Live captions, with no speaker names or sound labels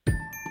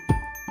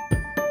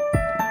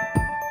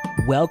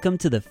Welcome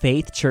to the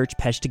Faith Church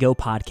Peshtigo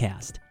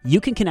podcast. You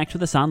can connect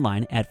with us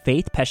online at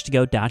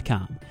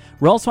faithpeshtigo.com.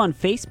 We're also on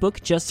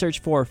Facebook. Just search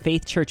for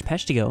Faith Church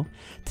Peshtigo.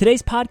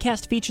 Today's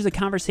podcast features a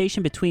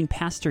conversation between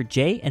Pastor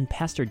Jay and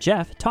Pastor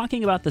Jeff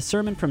talking about the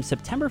sermon from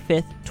September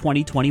 5th,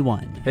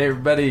 2021. Hey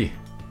everybody,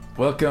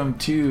 welcome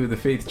to the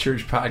Faith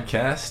Church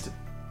podcast.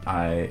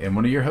 I am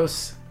one of your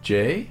hosts,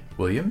 Jay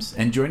Williams,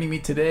 and joining me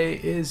today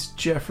is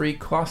Jeffrey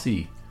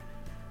Clossy.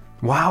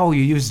 Wow,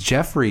 you used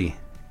Jeffrey.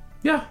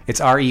 Yeah. It's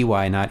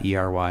R-E-Y, not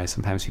E-R-Y.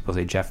 Sometimes people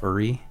say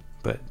Jeffrey,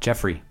 but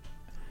Jeffrey.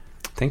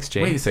 Thanks,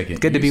 Jay. Wait a second. It's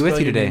good to be with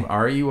you today.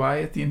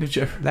 R-E-Y at the end of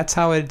Jeffrey? That's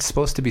how it's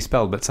supposed to be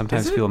spelled, but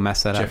sometimes people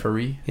mess that up.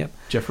 Jeffrey? Yep.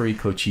 Jeffrey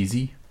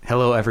Clochese?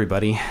 Hello,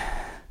 everybody.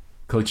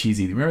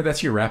 Clochese. Remember,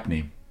 that's your rap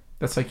name.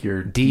 That's like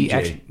your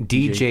DJ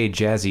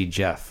Jazzy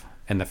Jeff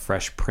and the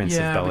Fresh Prince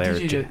of Bel-Air.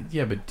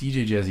 But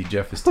DJ Jazzy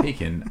Jeff is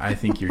taken. I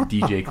think you're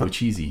DJ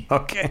Clochese.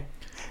 Okay.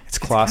 It's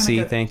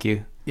Clossy, thank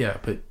you. Yeah,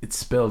 but it's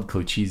spelled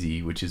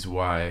Clochese, which is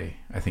why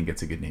I think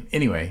it's a good name.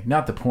 Anyway,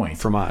 not the point.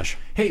 Fromage.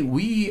 Hey,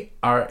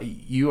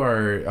 you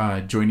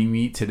are joining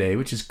me today,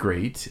 which is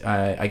great.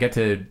 I got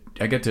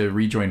to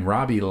rejoin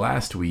Robbie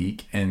last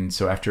week, and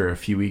so after a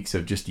few weeks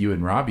of just you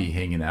and Robbie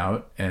hanging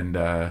out, and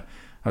I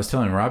was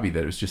telling Robbie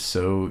that it was just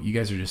you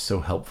guys are just so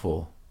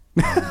helpful.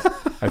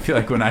 I feel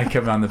like when I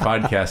come on the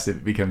podcast,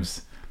 it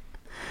becomes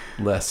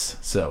less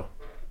so.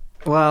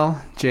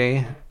 Well,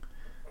 Jay,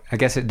 I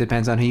guess it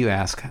depends on who you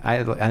ask.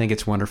 I think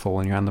it's wonderful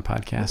when you're on the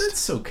podcast. That's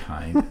so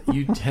kind.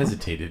 You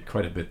hesitated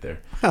quite a bit there.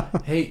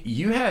 Hey,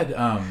 you had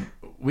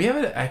we have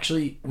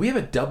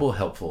a double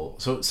helpful.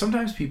 So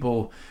sometimes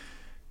people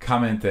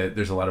comment that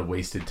there's a lot of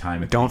wasted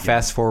time. Don't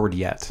fast forward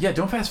yet. Yeah,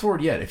 don't fast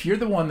forward yet. If you're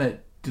the one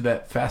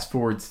that fast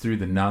forwards through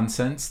the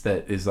nonsense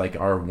that is like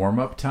our warm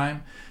up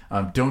time,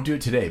 don't do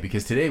it today,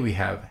 because today we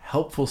have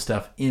helpful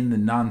stuff in the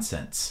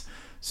nonsense.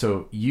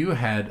 So you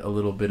had a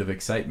little bit of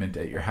excitement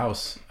at your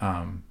house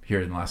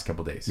here in the last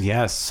couple of days.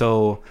 Yes.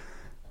 So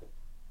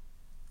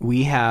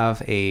we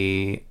have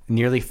a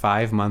nearly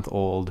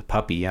 5-month-old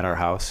puppy at our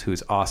house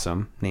who's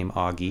awesome, named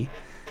Augie.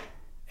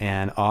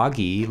 And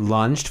Augie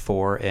lunged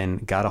for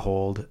and got a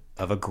hold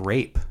of a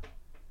grape.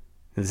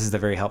 This is the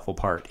very helpful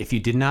part. If you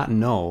did not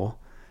know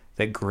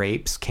that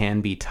grapes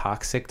can be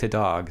toxic to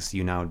dogs,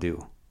 you now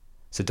do.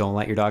 So don't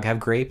let your dog have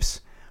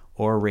grapes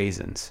or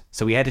raisins.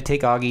 So we had to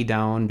take Augie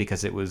down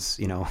because it was,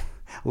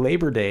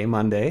 Labor Day,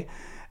 Monday,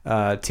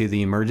 to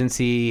the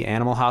emergency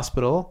animal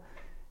hospital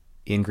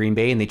in Green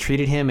Bay, and they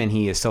treated him, and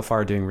he is so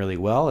far doing really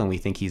well, and we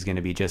think he's going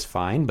to be just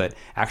fine. But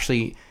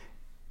actually,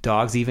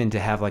 dogs, even to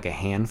have like a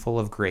handful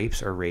of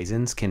grapes or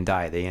raisins, can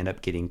die. They end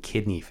up getting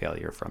kidney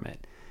failure from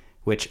it,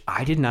 which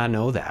I did not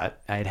know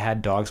that. I had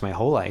had dogs my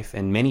whole life,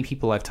 and many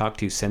people I've talked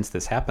to since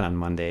this happened on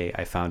Monday,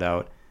 I found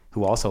out,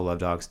 who also love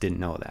dogs, didn't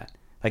know that.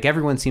 Like,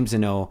 everyone seems to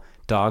know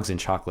dogs and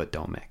chocolate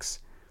don't mix.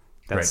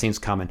 That seems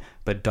common.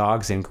 But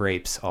dogs and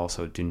grapes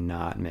also do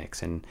not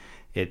mix. And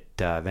it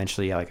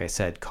eventually, like I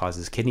said,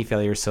 causes kidney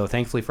failure. So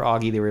thankfully for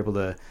Augie, they were able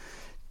to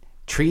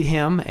treat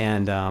him.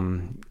 And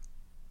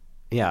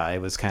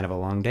it was kind of a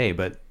long day.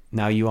 But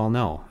now you all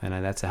know. And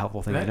that's a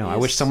helpful thing to know. I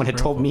wish someone had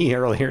told me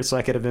earlier so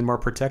I could have been more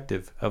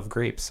protective of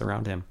grapes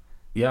around him.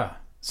 Yeah.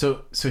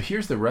 So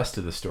here's the rest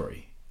of the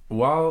story.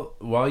 While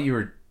you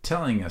were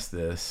telling us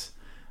this,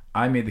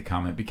 I made the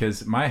comment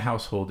because my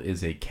household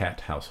is a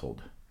cat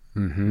household,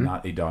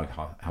 not a dog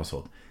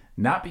household.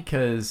 Not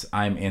because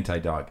I'm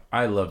anti-dog.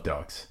 I love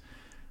dogs.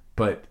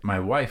 But my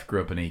wife grew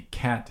up in a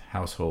cat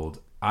household.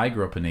 I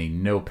grew up in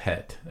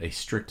a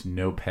strict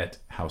no pet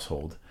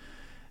household.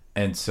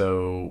 And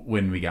so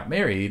when we got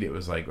married, it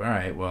was like, all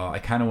right, well, I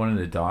kind of wanted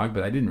a dog,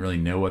 but I didn't really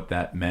know what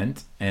that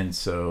meant. And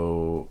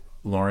so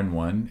Lauren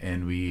won,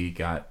 and we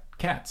got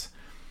cats.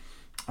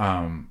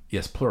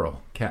 Yes,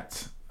 plural,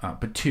 cats.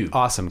 But 2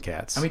 awesome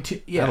cats. I mean,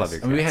 2, yes. I love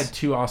your cats. We had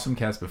 2 awesome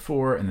cats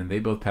before, and then they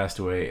both passed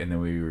away, and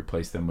then we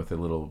replaced them with a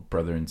little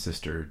brother and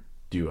sister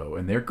duo,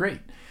 and they're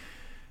great.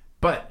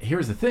 But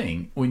here's the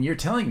thing: when you're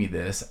telling me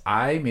this,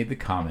 I made the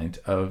comment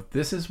of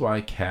this is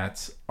why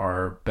cats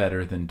are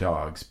better than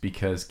dogs,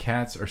 because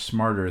cats are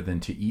smarter than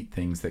to eat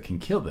things that can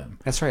kill them.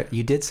 That's right.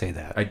 You did say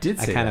that. I did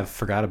say that. I kind of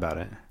forgot about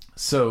it.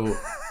 So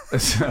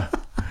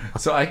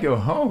I go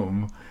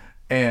home,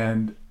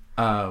 and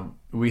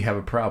we have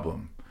a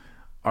problem.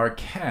 Our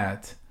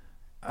cat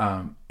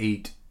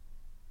ate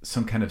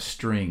some kind of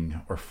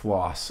string or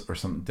floss or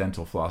some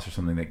dental floss or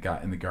something that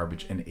got in the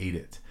garbage and ate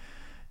it.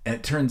 And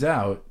it turns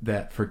out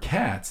that for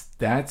cats,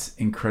 that's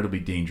incredibly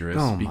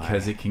dangerous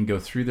because it can go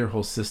through their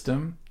whole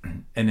system,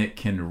 and it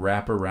can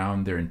wrap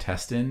around their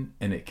intestine,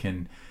 and it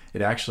can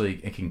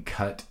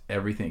cut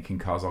everything. It can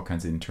cause all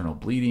kinds of internal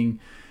bleeding.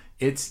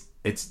 It's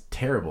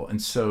terrible. And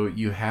so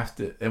you have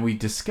to, and we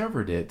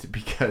discovered it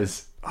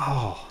because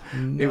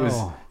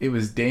it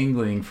was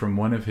dangling from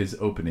one of his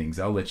openings.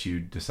 I'll let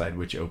you decide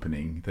which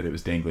opening that it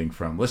was dangling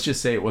from. Let's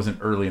just say it wasn't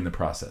early in the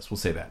process. We'll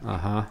say that.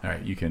 All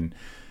right, you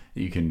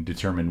can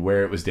determine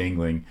where it was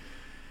dangling.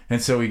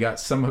 And so we got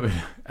some of it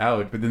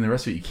out, but then the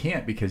rest of it you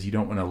can't, because you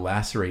don't want to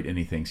lacerate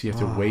anything. So you have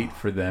to wait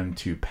for them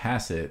to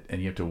pass it, and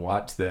you have to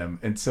watch them.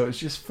 And so it's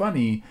just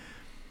funny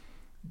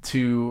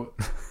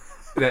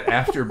that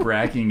after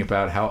bragging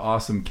about how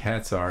awesome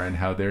cats are and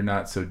how they're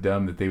not so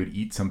dumb that they would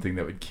eat something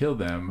that would kill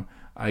them,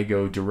 I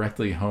go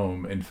directly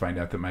home and find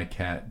out that my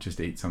cat just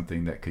ate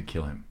something that could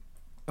kill him.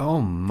 Oh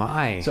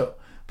my. So,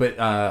 but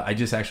I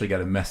just actually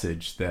got a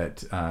message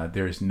that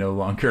there is no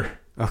longer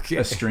Okay.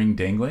 a string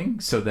dangling,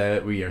 so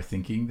that we are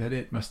thinking that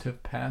it must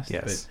have passed.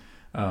 Yes.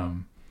 But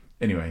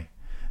anyway,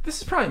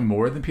 this is probably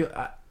more than people.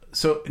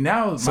 So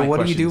now, So my what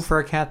do you question do is, for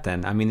a cat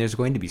then? I mean, there's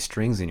going to be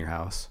strings in your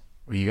house.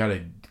 well, you got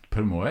to put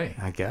them away.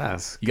 I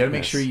guess. You got to make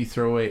Goodness. sure you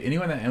throw away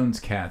anyone that owns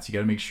cats. You got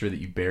to make sure that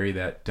you bury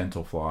that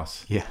dental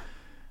floss. Yeah.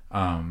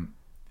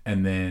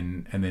 And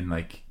then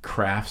like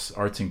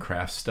arts and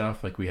crafts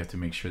stuff. Like we have to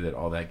make sure that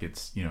all that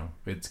gets,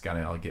 it's got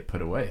to all get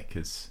put away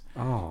because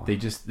Oh.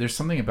 there's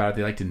something about it.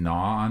 They like to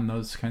gnaw on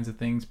those kinds of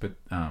things, but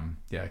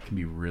yeah, it can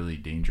be really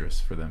dangerous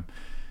for them.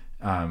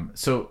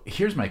 So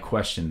here's my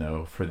question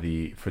though for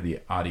the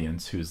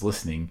audience who's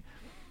listening.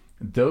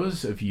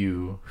 Those of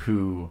you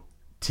who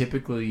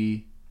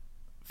typically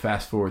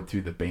fast forward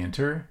through the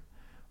banter,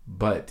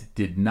 but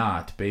did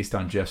not, based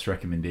on Jeff's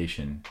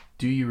recommendation,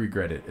 do you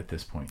regret it at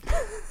this point?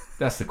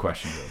 That's the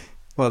question, really.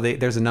 Well,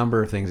 there's a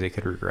number of things they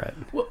could regret.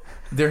 Well,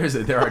 there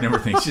are a number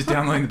of things. Just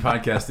downloading the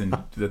podcast and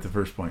at the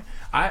first point.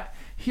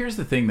 Here's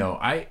the thing, though.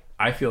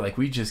 I feel like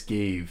we just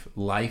gave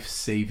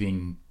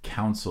life-saving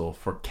counsel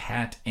for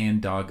cat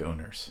and dog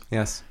owners.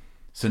 Yes.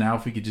 So now,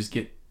 if we could just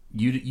get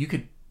you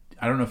could.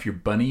 I don't know if your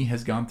bunny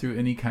has gone through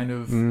any kind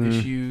of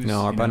issues.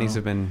 No, our you bunnies know.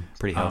 have been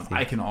pretty healthy.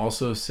 I can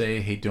also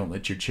say, hey, don't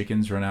let your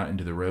chickens run out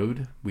into the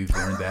road. We've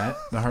learned that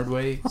the hard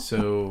way.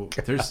 So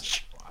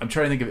I'm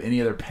trying to think of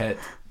any other pet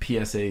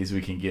PSAs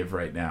we can give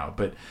right now.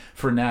 But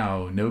for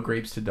now, no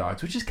grapes to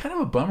dogs, which is kind of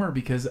a bummer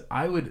because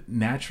I would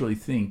naturally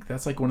think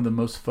that's like one of the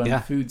most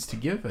fun foods to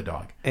give a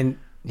dog. And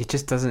it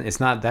just doesn't. It's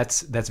not.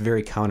 That's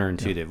very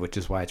counterintuitive, which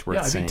is why it's worth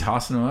I'd saying. be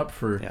tossing them up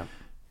for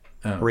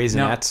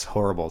Raisinets,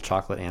 horrible.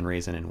 Chocolate and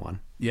raisin in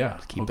one. Yeah,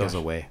 Keep those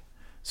away.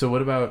 So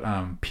what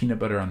about peanut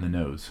butter on the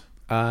nose?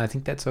 I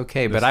think that's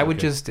okay. But I would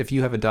just, if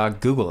you have a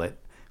dog, Google it.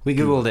 We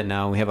Googled it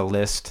now. We have a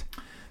list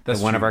that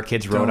one of our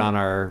kids wrote on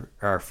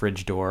our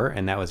fridge door,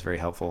 and that was very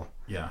helpful.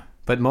 Yeah.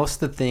 But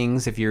most of the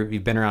things, if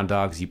you've been around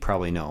dogs, you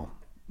probably know.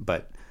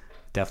 But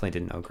definitely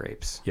didn't know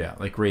grapes. Yeah,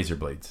 like razor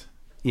blades.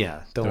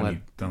 Yeah. Don't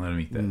let them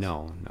eat those.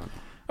 No.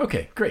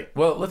 Okay, great.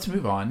 Well, let's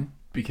move on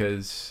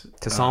because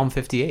To Psalm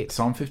 58.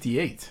 Psalm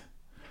 58,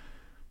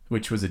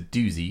 which was a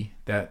doozy.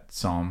 That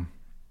psalm.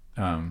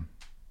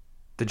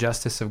 The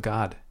justice of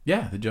God.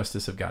 Yeah, the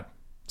justice of God.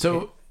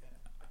 So,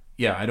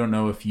 yeah, I don't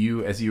know if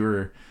you, as you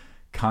were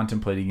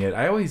contemplating it,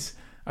 I always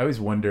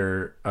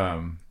wonder.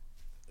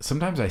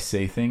 Sometimes I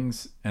say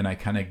things and I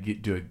kind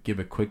of give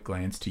a quick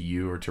glance to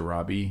you or to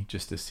Robbie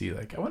just to see,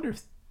 like, I wonder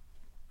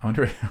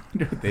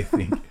what they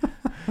think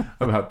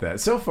about that.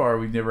 So far,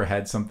 we've never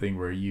had something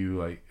where you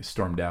like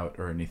stormed out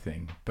or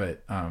anything,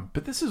 but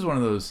this is one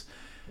of those,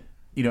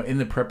 in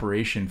the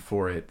preparation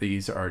for it,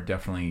 these are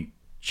definitely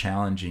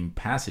challenging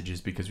passages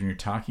because when you're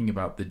talking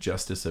about the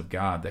justice of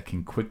God, that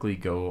can quickly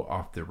go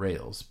off the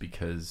rails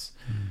because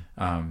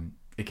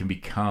it can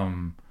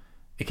become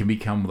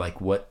like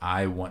what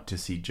I want to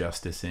see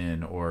justice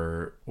in,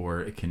 or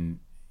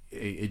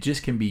it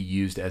just can be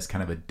used as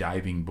kind of a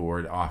diving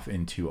board off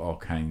into all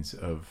kinds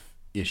of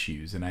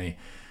issues. And I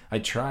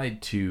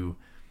tried to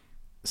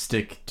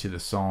stick to the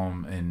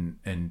psalm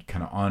and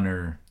kind of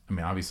honor. I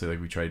mean, obviously, like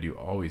we try to do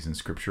always in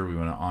Scripture, we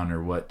want to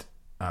honor what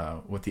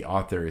the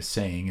author is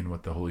saying and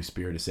what the Holy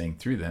Spirit is saying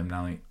through them.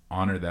 Not only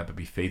honor that, but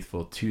be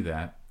faithful to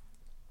that.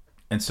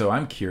 And so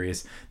I'm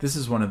curious. This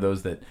is one of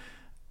those that,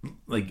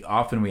 like,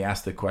 often we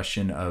ask the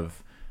question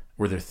of,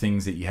 were there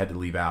things that you had to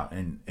leave out?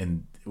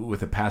 And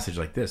with a passage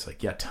like this,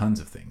 like, yeah,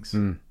 tons of things,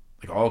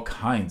 like all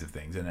kinds of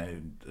things,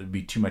 and it'd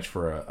be too much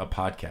for a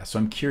podcast. So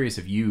I'm curious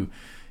if you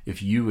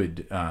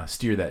would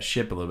steer that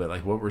ship a little bit.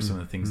 Like, what were some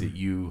of the things that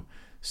you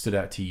stood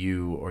out to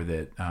you, or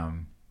that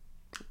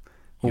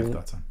you have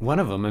thoughts on? One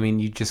of them, I mean,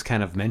 you just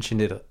kind of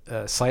mentioned it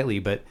slightly,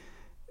 but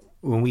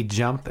when we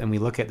jump and we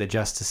look at the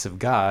justice of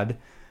God,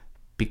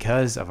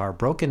 because of our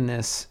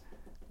brokenness,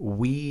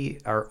 we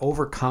are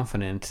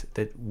overconfident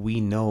that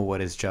we know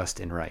what is just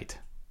and right,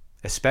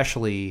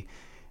 especially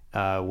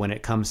when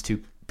it comes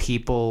to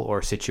people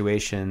or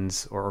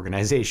situations or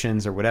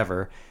organizations or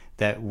whatever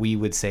that we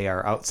would say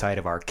are outside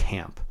of our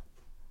camp.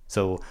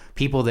 So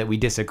people that we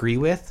disagree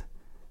with,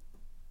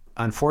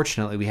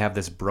 unfortunately, we have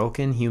this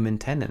broken human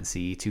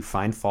tendency to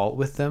find fault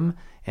with them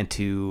and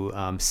to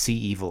see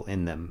evil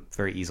in them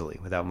very easily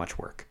without much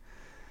work.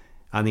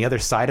 On the other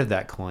side of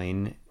that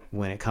coin,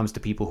 when it comes to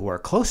people who are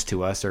close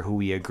to us or who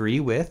we agree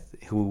with,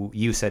 who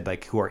you said,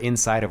 like, who are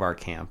inside of our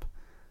camp,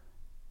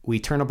 we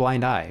turn a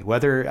blind eye.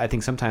 Whether, I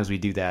think sometimes we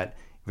do that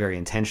very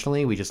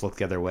intentionally, we just look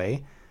the other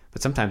way,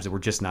 but sometimes we're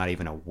just not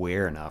even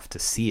aware enough to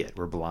see it.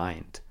 We're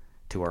blind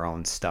to our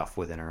own stuff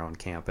within our own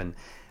camp. And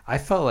I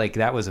felt like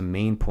that was a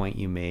main point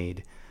you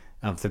made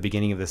at the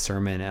beginning of the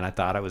sermon, and I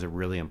thought it was a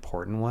really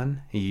important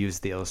one. You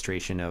used the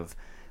illustration of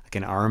like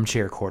an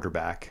armchair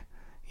quarterback.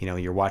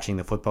 You're watching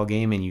the football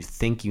game and you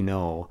think you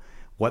know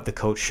what the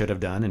coach should have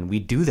done, and we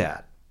do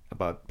that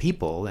about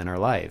people in our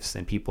lives,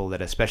 and people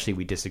that especially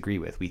we disagree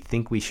with. We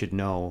think we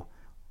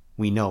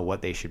know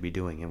what they should be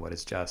doing and what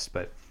is just.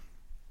 But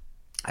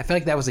I feel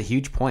like that was a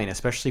huge point,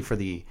 especially for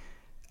the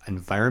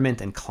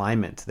environment and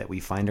climate that we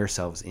find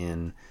ourselves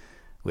in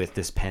with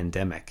this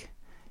pandemic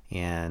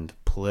and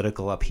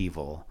political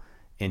upheaval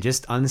and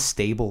just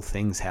unstable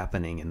things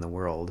happening in the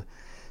world.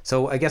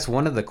 So I guess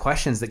one of the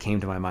questions that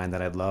came to my mind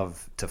that I'd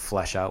love to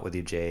flesh out with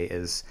you, Jay,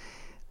 is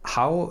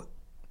how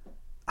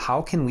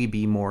can we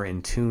be more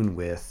in tune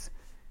with,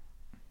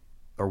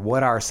 or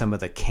what are some of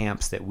the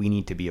camps that we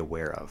need to be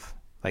aware of?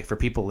 Like, for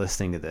people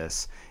listening to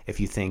this, if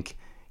you think,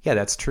 yeah,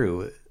 that's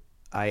true,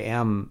 I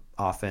am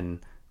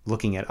often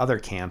looking at other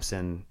camps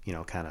and,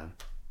 kind of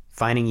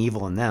finding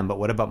evil in them, but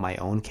what about my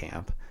own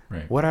camp?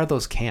 Right. What are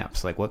those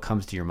camps? Like, what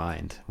comes to your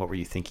mind? What were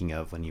you thinking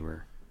of when you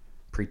were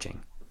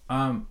preaching?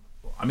 I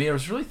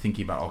was really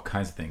thinking about all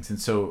kinds of things. And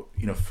so,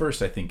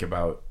 first I think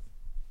about,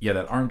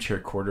 that armchair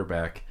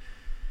quarterback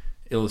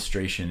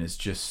illustration is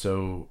just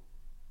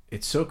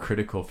it's so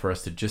critical for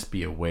us to just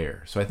be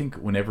aware. So I think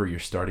whenever you're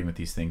starting with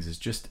these things is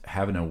just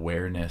have an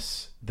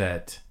awareness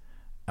that,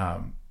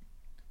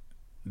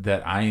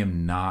 that I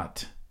am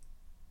not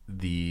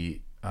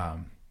the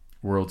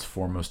world's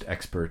foremost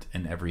expert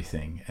in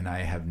everything. And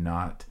I have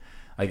not,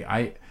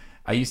 I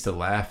used to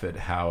laugh at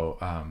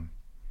how,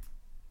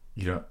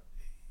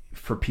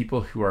 for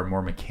people who are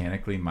more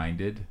mechanically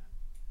minded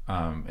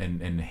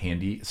and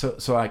handy,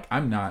 so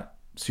I'm not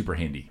super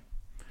handy.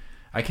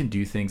 I can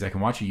do things. I can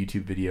watch a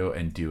YouTube video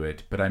and do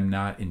it, but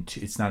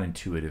it's not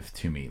intuitive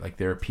to me. Like,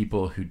 there are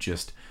people who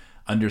just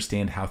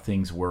understand how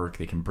things work.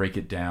 They can break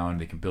it down.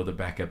 They can build it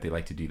back up. They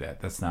like to do that.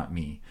 That's not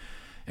me.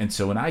 And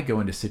so when I go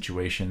into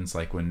situations,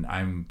 like when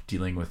I'm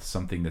dealing with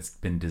something that's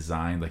been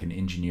designed, like an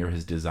engineer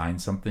has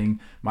designed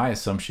something, my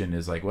assumption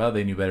is like, well,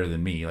 they knew better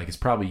than me. Like, it's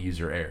probably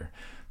user error.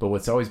 But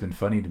what's always been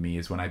funny to me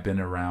is when I've been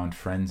around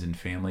friends and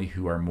family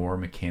who are more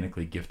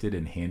mechanically gifted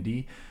and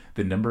handy,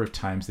 the number of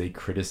times they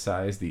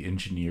criticize the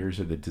engineers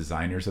or the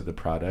designers of the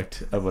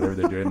product of whatever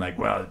they're doing, like,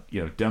 well,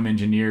 dumb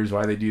engineers,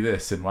 why they do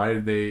this and why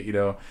did they,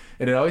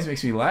 and it always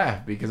makes me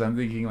laugh because I'm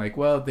thinking like,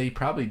 well, they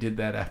probably did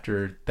that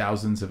after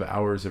thousands of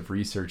hours of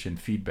research and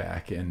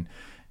feedback, and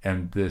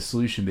the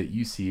solution that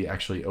you see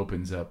actually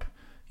opens up,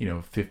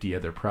 50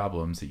 other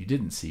problems that you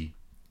didn't see.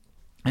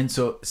 And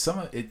so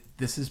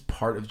this is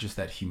part of just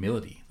that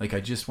humility. Like,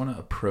 I just want to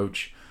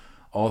approach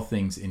all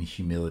things in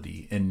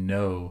humility and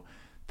know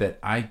that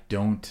I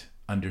don't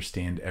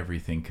understand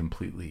everything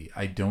completely.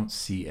 I don't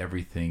see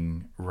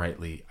everything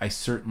rightly. I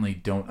certainly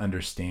don't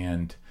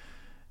understand,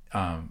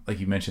 like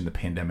you mentioned, the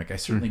pandemic. I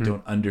certainly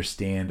don't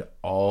understand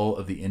all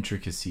of the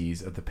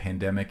intricacies of the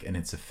pandemic and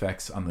its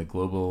effects on the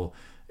global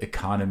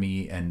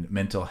economy and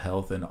mental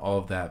health and all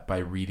of that by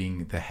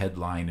reading the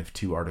headline of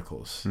 2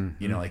 articles.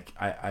 We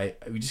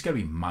just got to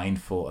be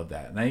mindful of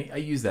that. And I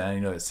use that. I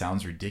know it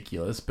sounds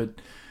ridiculous, but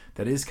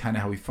that is kind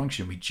of how we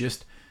function. We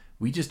just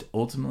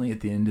ultimately at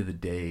the end of the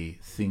day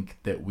think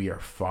that we are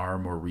far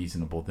more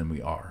reasonable than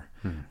we are.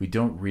 We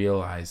don't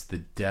realize the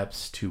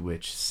depths to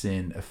which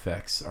sin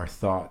affects our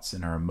thoughts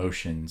and our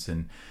emotions.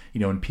 And,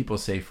 when people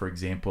say, for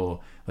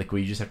example, like, well,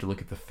 you just have to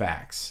look at the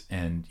facts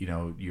and,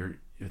 your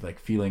like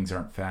feelings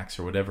aren't facts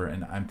or whatever.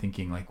 And I'm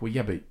thinking like, well,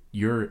 yeah, but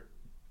your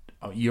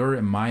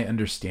and my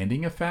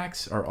understanding of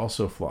facts are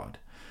also flawed.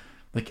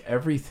 Like,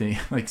 everything,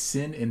 like,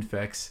 sin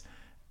infects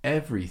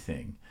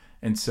everything.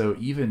 And so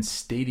even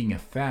stating a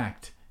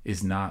fact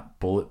is not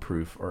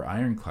bulletproof or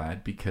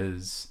ironclad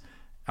because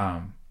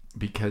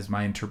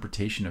my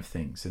interpretation of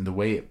things and the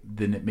way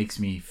then it makes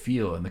me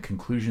feel and the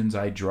conclusions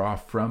I draw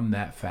from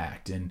that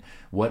fact and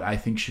what I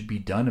think should be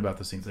done about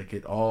those things, like,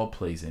 it all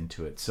plays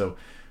into it. So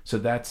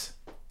that's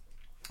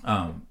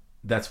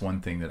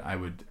one thing that I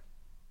would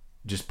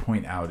just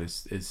point out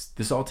is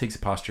this all takes a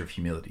posture of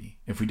humility.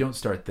 If we don't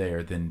start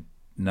there, then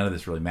none of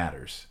this really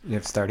matters.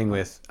 If starting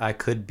with, I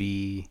could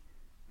be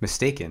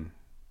mistaken.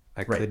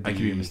 I could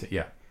be a mistake.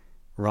 Yeah.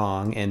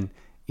 Wrong. And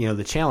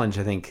the challenge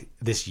I think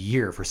this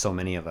year for so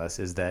many of us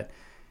is that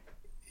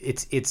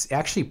it's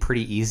actually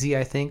pretty easy,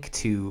 I think,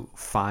 to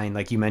find,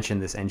 like you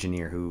mentioned, this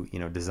engineer who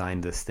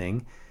designed this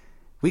thing.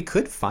 We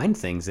could find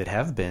things that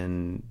have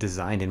been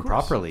designed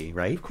improperly,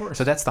 right? Of course.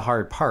 So that's the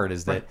hard part,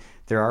 is that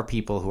there are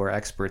people who are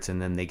experts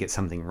and then they get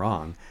something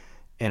wrong.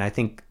 And I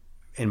think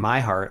in my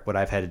heart, what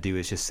I've had to do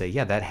is just say,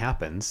 yeah, that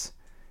happens.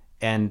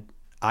 And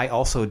I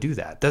also do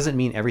that. Doesn't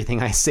mean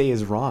everything I say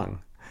is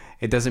wrong.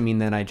 It doesn't mean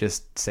that I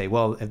just say,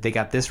 well, if they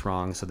got this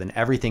wrong, so then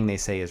everything they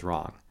say is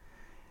wrong.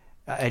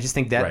 I just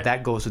think that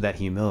that goes with that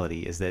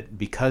humility, is that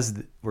because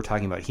we're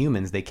talking about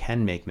humans, they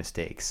can make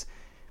mistakes.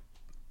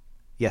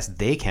 Yes,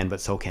 they can, but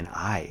so can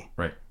I.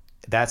 Right.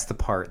 That's the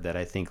part that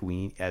I think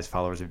we, as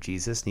followers of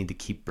Jesus, need to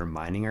keep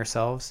reminding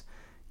ourselves.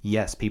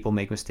 Yes, people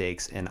make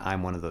mistakes, and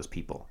I'm one of those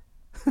people.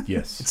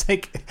 Yes. It's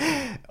like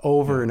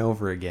over and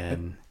over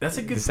again. That's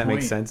a good point. Does that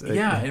make sense?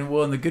 Yeah,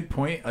 and the good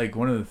point, like,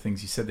 one of the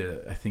things you said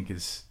that I think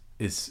is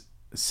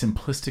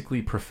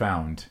simplistically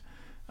profound.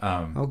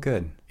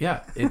 Good.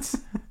 Yeah,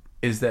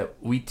 is that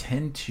we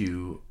tend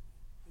to,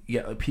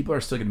 people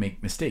are still going to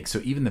make mistakes. So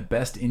even the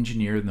best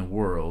engineer in the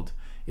world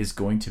is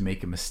going to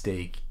make a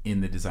mistake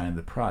in the design of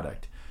the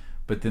product.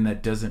 But then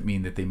that doesn't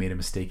mean that they made a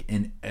mistake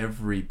in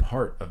every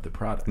part of the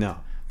product. No.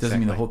 Doesn't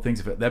mean the exactly. whole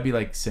thing's... That'd be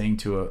like saying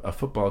to a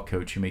football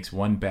coach who makes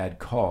one bad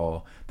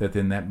call,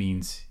 that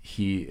means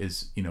he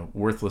is,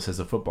 worthless as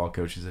a football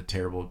coach, is a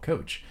terrible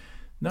coach.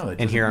 No.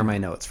 And here are my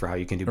notes for how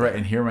you can do better. Right,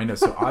 and here are my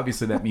notes. So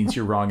obviously that means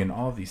you're wrong in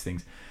all of these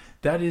things.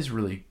 That is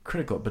really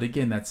critical. But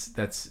again,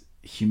 that's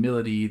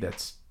humility.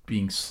 That's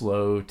being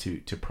slow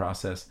to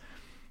process.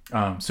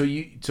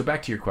 So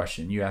back to your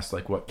question, you asked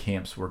like what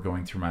camps were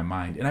going through my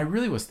mind, and I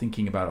really was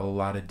thinking about a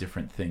lot of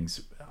different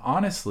things.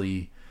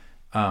 Honestly,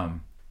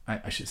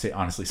 I should say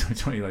honestly. So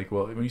it's funny, like,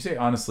 well, when you say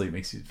honestly, it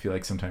makes you feel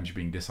like sometimes you're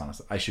being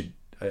dishonest. I should,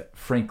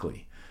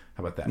 frankly,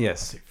 how about that?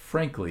 Yes. I'll say,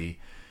 frankly,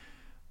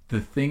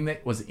 the thing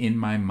that was in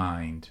my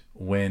mind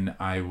when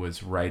I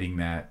was writing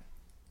that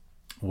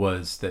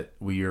was that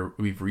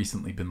we've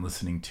recently been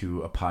listening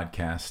to a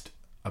podcast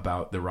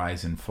about the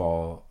rise and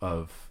fall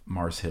of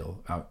Mars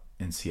Hill out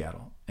in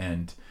Seattle,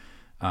 and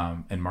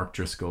Mark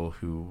Driscoll,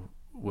 who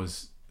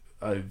was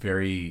a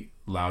very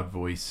loud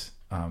voice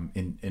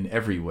in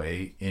every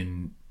way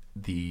in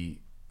the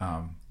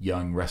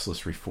young,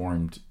 restless,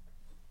 reformed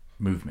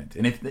movement.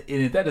 And if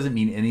that doesn't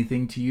mean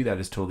anything to you, that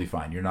is totally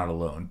fine. You're not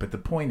alone. But the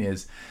point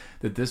is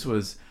that this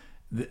was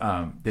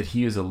that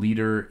he is a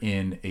leader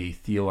in a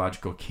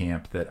theological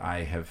camp that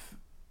I have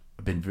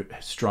been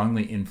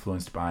strongly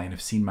influenced by and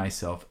have seen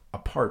myself a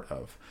part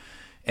of.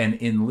 And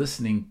in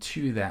listening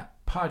to that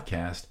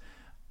podcast,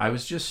 I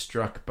was just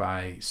struck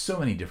by so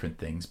many different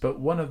things. But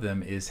one of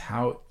them is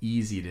how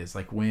easy it is.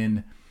 Like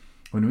when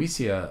we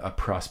see a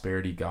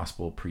prosperity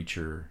gospel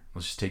preacher,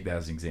 let's just take that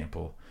as an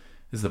example.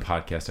 This is the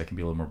podcast. I can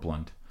be a little more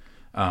blunt.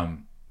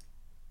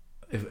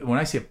 When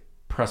I see a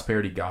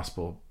prosperity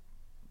gospel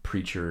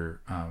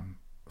preacher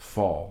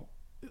fall,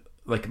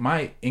 like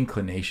my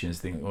inclination is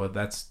thinking, well,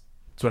 that's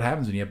what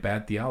happens when you have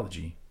bad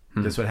theology.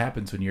 That's what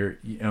happens when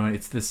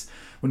it's this,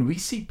 when we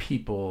see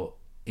people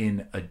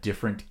in a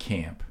different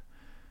camp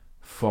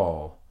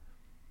fall,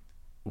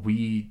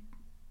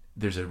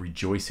 there's a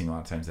rejoicing a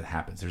lot of times that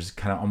happens. There's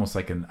kind of almost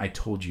like an I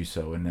told you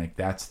so, and like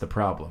that's the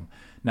problem.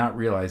 Not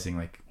realizing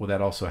like, well,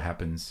 that also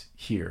happens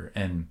here.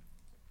 And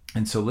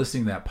so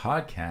listening to that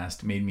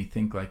podcast made me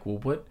think like, well,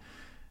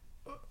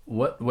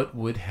 what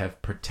would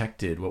have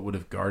protected, what would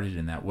have guarded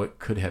in that, what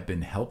could have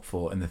been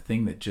helpful? And the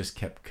thing that just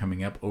kept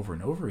coming up over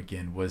and over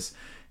again was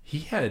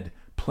he had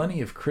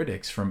plenty of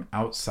critics from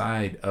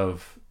outside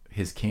of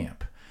his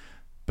camp,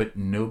 but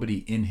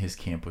nobody in his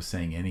camp was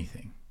saying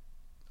anything.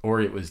 Or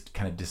it was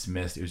kind of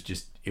dismissed.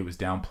 It was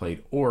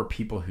downplayed, or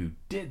people who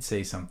did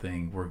say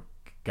something were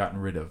gotten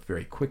rid of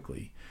very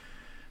quickly.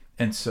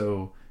 And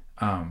so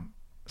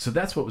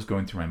that's what was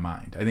going through my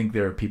mind. I think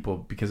there are people,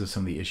 because of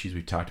some of the issues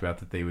we've talked about,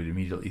 that they would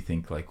immediately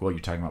think like, well,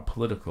 you're talking about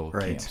political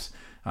camps.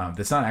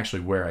 That's not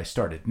actually where I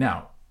started.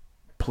 Now,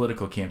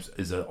 political camps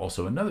is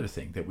also another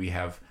thing, that we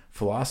have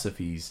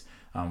philosophies.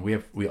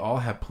 We all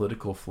have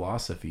political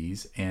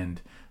philosophies,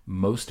 and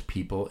most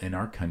people in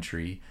our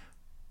country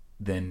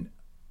then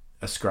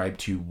ascribe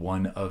to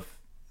one of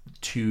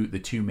the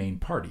two main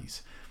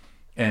parties.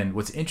 And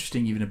what's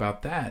interesting even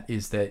about that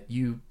is that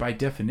you, by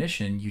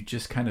definition, you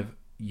just kind of,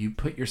 you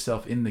put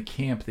yourself in the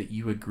camp that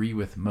you agree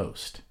with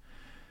most.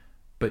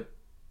 But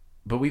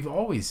we've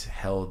always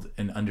held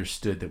and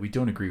understood that we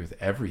don't agree with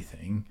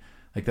everything.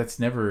 Like that's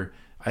never,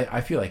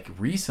 I feel like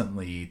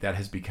recently that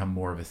has become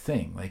more of a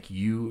thing. Like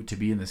to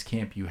be in this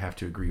camp, you have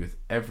to agree with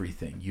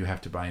everything. You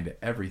have to buy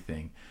into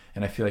everything.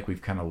 And I feel like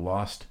we've kind of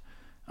lost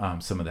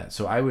some of that.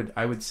 So I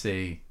would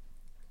say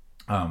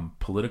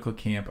political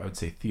camp. I would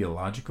say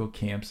theological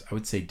camps. I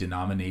would say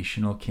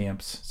denominational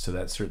camps. So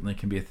that certainly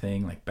can be a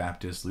thing, like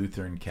Baptist,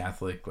 Lutheran,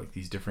 Catholic, like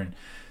these different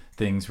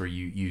things where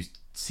you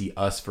see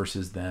us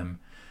versus them.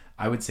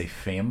 I would say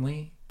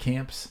family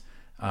camps.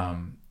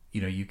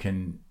 You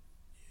can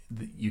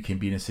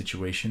be in a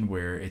situation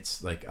where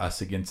it's like us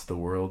against the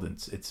world.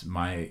 It's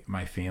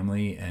my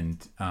family,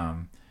 and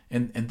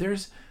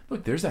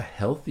there's a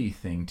healthy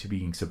thing to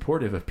being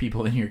supportive of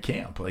people in your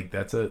camp. Like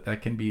that's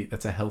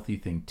a healthy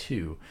thing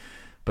too.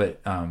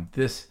 But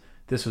this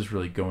was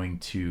really going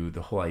to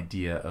the whole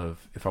idea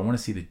of, if I want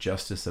to see the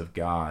justice of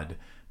God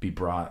be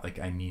brought, like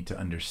I need to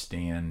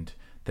understand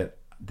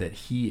that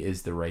He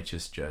is the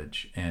righteous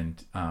judge,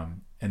 and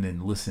then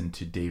listen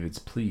to David's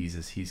pleas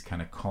as he's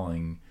kind of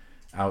calling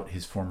out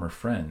his former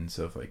friends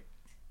of like,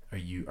 are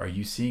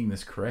you seeing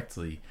this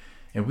correctly?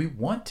 And we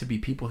want to be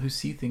people who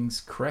see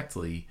things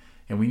correctly,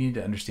 and we need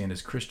to understand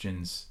as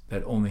Christians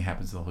that only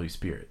happens in the Holy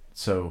Spirit.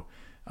 So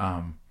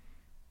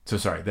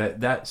sorry,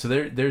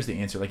 there's the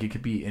answer. Like it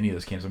could be any of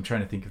those camps. I'm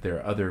trying to think if there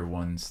are other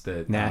ones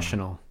that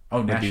national.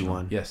 National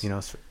one. Yes,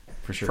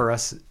 for sure. For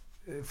us,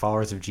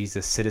 followers of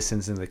Jesus,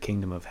 citizens in the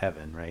kingdom of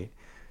heaven, right?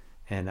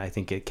 And I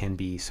think it can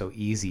be so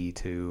easy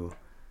to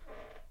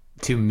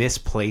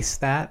misplace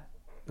that,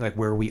 like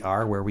where we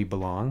are, where we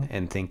belong,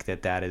 and think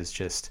that is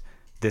just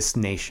this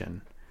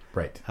nation.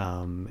 Right.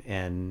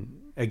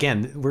 And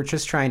again, we're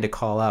just trying to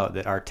call out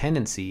that our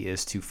tendency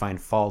is to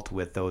find fault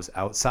with those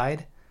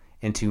outside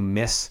and to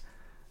miss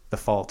the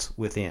fault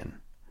within.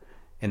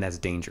 And that's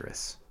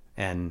dangerous.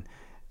 And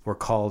we're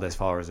called as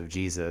followers of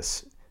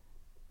Jesus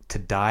to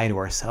die to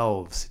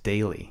ourselves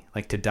daily,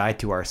 like to die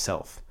to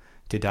ourself,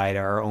 to die to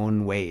our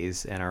own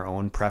ways and our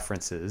own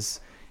preferences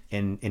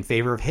in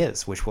favor of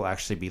his, which will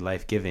actually be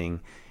life-giving.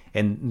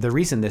 And the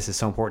reason this is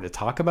so important to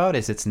talk about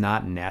is it's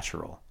not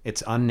natural.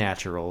 It's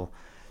unnatural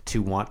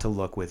to want to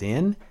look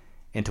within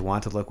and to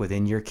want to look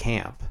within your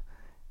camp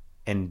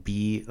and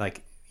be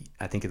like,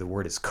 I think the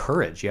word is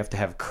courage. You have to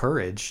have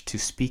courage to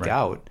speak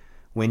out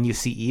when you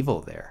see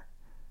evil there.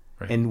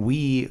 Right. And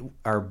we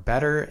are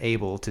better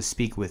able to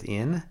speak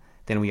within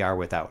than we are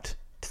without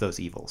to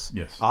those evils.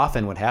 Yes.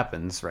 Often what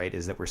happens, right,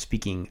 is that we're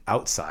speaking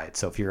outside.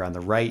 So if you're on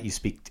the right, you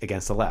speak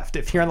against the left.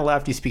 If you're on the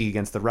left, you speak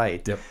against the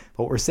right. Yep.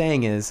 What we're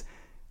saying is,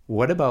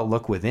 what about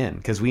look within?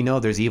 Because we know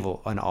there's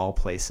evil in all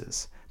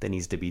places that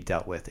needs to be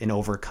dealt with and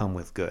overcome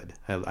with good.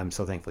 I'm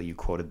so thankful you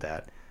quoted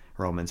that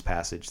Romans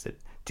passage that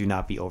do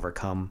not be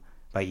overcome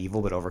by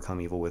evil, but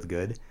overcome evil with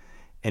good.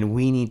 And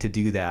we need to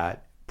do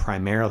that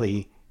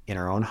primarily in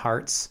our own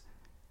hearts.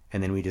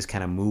 And then we just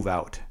kind of move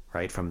out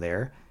right from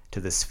there to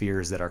the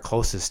spheres that are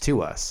closest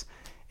to us.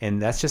 And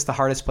that's just the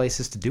hardest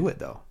places to do it,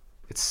 though.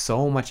 It's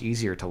so much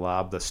easier to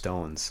lob the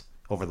stones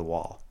over the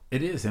wall.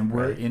 It is, and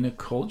we're in a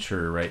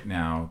culture right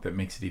now that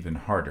makes it even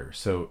harder.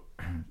 So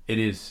it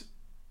is,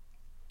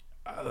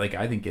 like,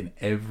 I think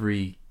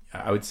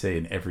I would say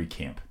in every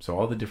camp. So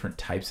all the different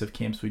types of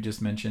camps we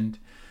just mentioned,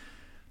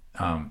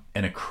 and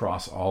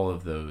across all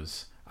of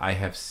those, I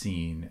have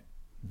seen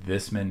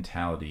this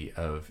mentality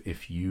of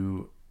if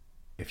you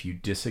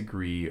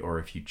disagree or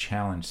if you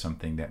challenge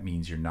something, that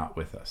means you're not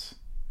with us,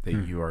 that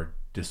you are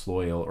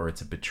disloyal or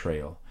it's a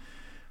betrayal.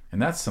 And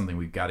that's something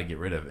we've got to get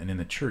rid of. And in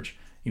the church,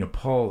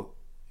 Paul,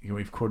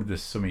 we've quoted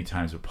this so many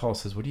times, but Paul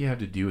says, what do you have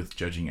to do with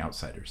judging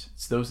outsiders?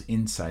 It's those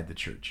inside the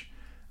church.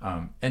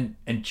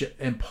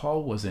 And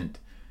Paul wasn't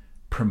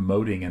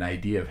promoting an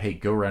idea of, hey,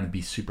 go around and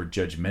be super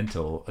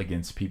judgmental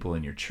against people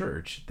in your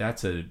church.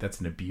 That's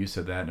an abuse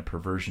of that and a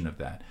perversion of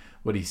that.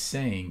 What he's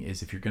saying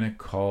is, if you're going to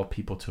call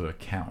people to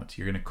account,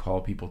 you're going to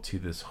call people to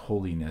this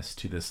holiness,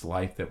 to this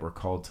life that we're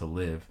called to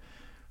live,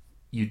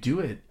 you do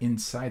it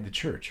inside the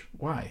church.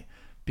 Why?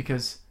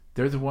 Because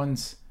they're the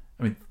ones,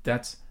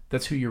 that's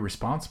who you're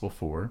responsible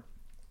for.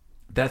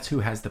 That's who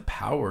has the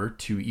power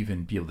to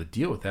even be able to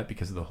deal with that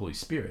because of the Holy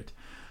Spirit.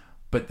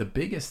 But the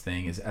biggest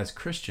thing is, as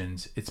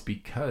Christians, it's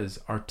because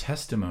our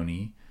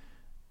testimony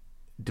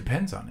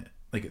depends on it.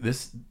 Like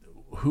this,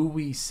 who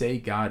we say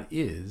God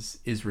is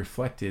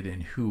reflected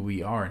in who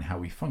we are and how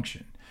we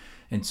function.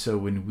 And so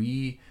when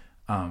we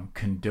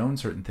condone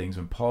certain things,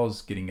 when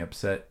Paul's getting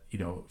upset,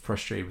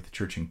 frustrated with the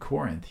church in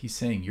Corinth, he's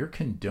saying you're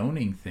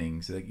condoning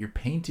things, that you're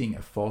painting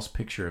a false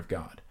picture of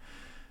God.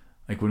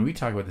 Like when we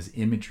talk about this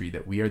imagery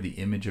that we are the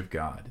image of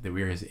God, that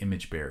we are his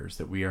image bearers,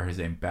 that we are his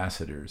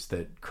ambassadors,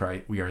 that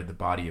we are the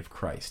body of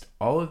Christ.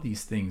 All of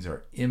these things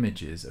are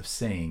images of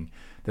saying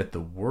that the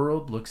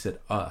world looks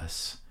at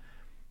us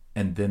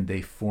and then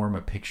they form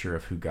a picture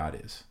of who God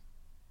is.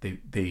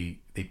 They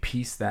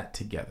piece that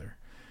together.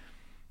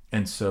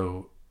 And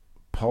so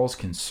Paul's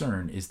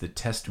concern is the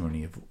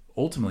testimony of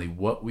ultimately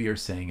what we are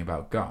saying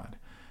about God.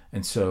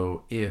 And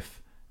so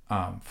if,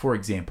 for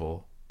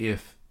example,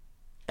 if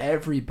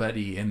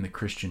everybody in the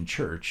Christian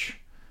church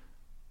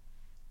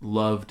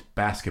loved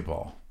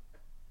basketball,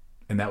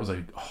 and that was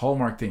a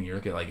hallmark thing, you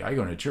look at, like, I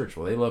go to church,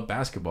 well, they love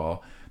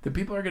basketball, then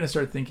people are going to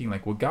start thinking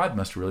like, well, God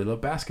must really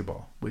love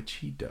basketball, which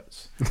he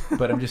does.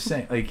 But I'm just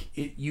saying, like,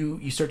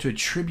 you start to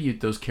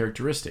attribute those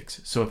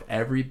characteristics. So if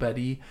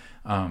everybody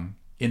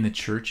in the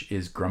church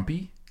is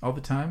grumpy all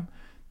the time,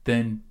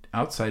 then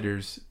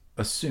outsiders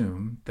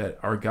assume that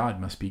our God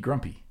must be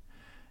grumpy.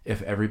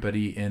 If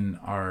everybody in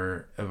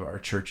our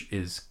church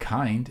is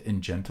kind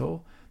and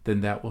gentle,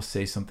 then that will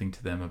say something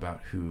to them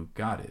about who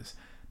God is.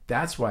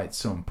 That's why it's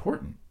so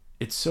important.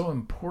 It's so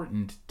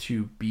important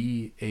to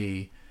be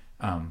a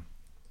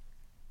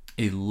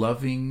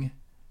loving,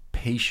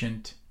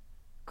 patient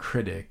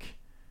critic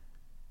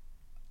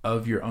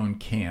of your own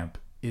camp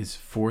is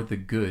for the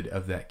good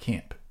of that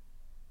camp.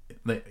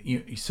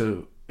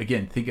 So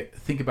again,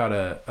 think about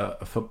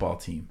a football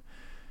team.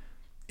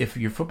 If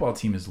your football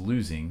team is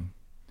losing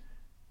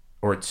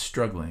or it's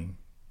struggling,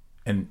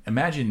 and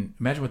imagine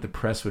what the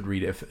press would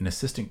read if an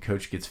assistant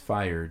coach gets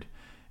fired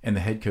and the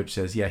head coach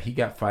says, yeah, he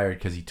got fired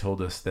because he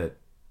told us that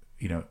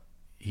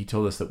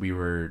we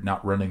were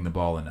not running the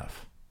ball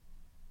enough.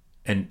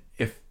 And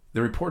if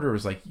the reporter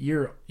was like,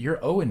 you're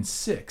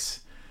 0-6,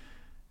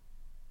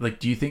 like,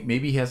 do you think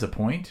maybe he has a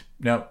point?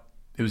 No,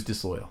 it was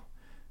disloyal.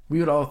 We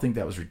would all think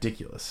that was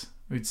ridiculous.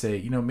 We'd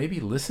say, maybe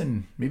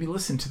listen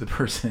to the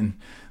person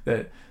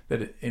that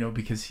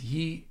because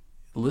he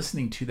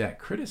listening to that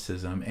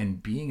criticism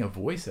and being a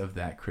voice of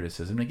that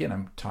criticism. Again,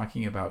 I'm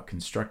talking about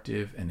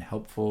constructive and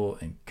helpful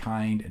and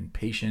kind and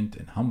patient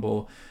and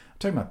humble. I'm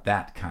talking about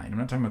that kind. I'm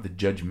not talking about the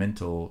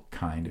judgmental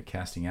kind of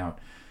casting out.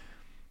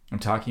 I'm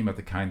talking about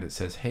the kind that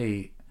says,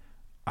 hey,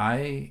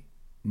 I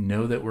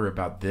know that we're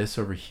about this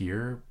over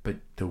here, but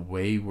the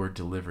way we're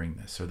delivering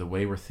this or the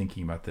way we're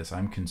thinking about this,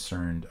 I'm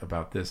concerned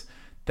about this.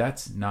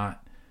 That's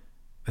not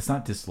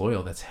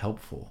disloyal. That's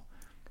helpful.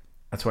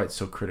 That's why it's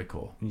so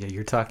critical. Yeah,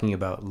 you're talking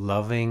about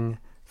loving,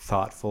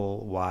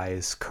 thoughtful,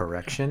 wise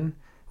correction,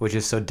 which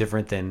is so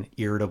different than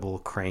irritable,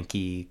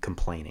 cranky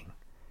complaining.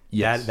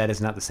 Yes. That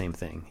is not the same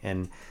thing.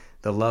 And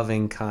the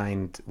loving,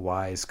 kind,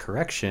 wise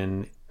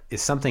correction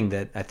is something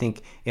that I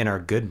think in our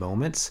good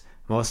moments,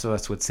 most of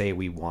us would say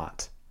we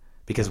want,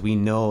 because we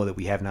know that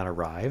we have not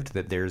arrived,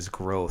 that there's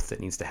growth that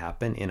needs to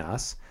happen in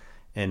us.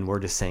 And we're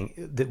just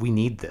saying that we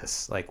need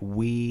this. Like,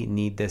 we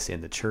need this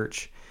in the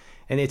church.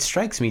 And it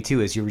strikes me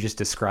too, as you were just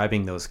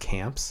describing those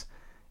camps,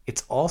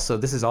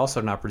 this is also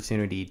an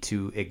opportunity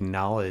to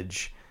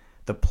acknowledge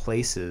the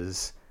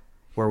places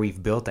where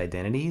we've built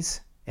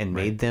identities and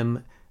made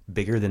them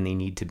bigger than they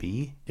need to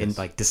be, and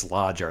like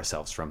dislodge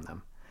ourselves from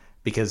them.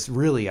 Because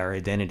really our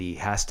identity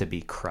has to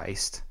be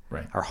Christ.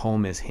 Right. Our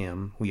home is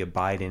him. We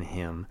abide in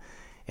him.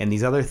 And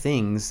these other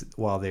things,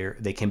 while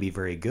they can be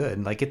very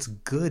good, like it's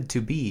good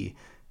to be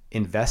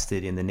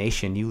invested in the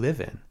nation you live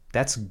in.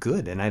 That's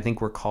good. And I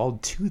think we're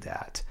called to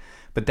that.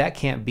 But that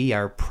can't be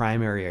our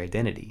primary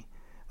identity.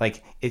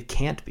 Like, it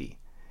can't be.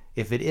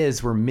 If it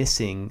is, we're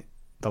missing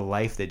the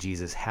life that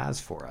Jesus has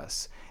for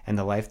us, and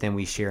the life then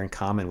we share in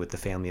common with the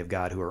family of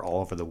God, who are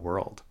all over the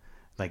world.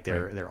 Like,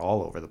 they're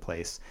all over the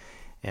place.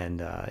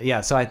 And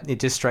it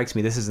just strikes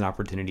me, this is an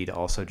opportunity to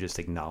also just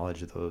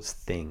acknowledge those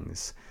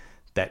things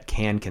that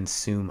can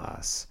consume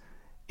us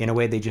in a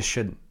way they just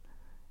shouldn't.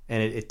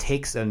 And it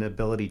takes an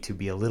ability to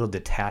be a little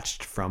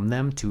detached from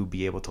them to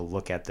be able to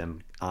look at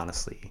them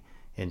honestly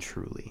and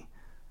truly.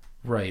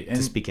 Right. And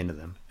to speak into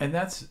them. And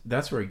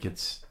that's where it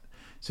gets,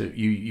 so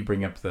you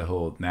bring up the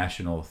whole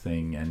national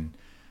thing, and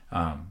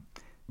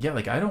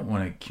like, I don't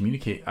want to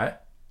communicate.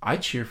 I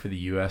cheer for the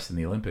U.S. in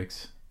the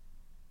Olympics.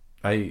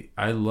 I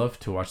love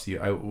to watch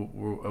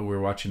we're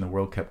watching the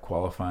World Cup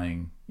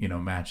qualifying,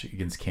 match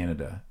against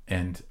Canada,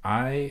 and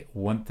I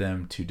want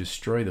them to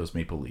destroy those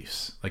Maple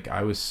Leafs. Like,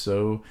 I was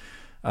so,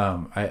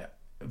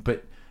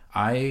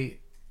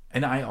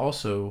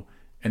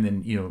 and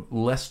then,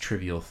 less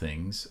trivial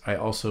things, I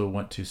also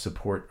want to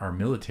support our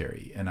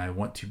military, and I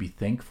want to be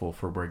thankful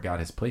for where God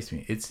has placed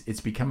me. It's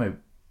become a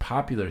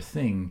popular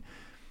thing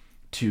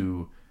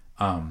to,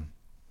 so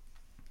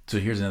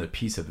here's another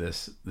piece of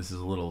this. This is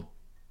a little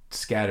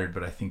scattered,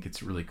 but I think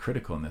it's really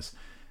critical in this,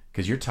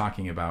 because you're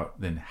talking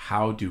about then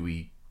how do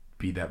we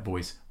be that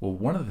voice? Well,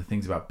 one of the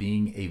things about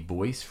being a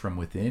voice from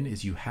within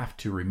is you have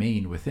to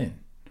remain within.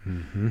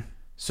 Mm-hmm.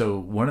 So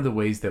one of the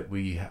ways that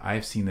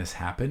I've seen this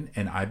happen,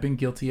 and I've been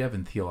guilty of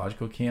in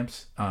theological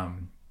camps,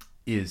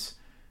 is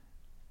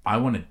I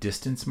want to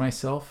distance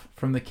myself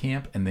from the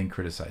camp and then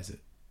criticize it.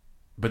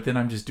 But then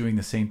I'm just doing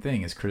the same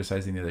thing as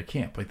criticizing the other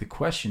camp. Like, the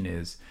question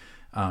is,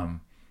 it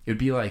would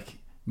be like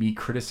me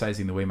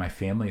criticizing the way my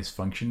family is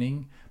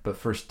functioning, but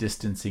first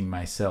distancing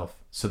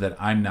myself so that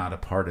I'm not a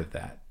part of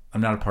that.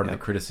 I'm not a part of the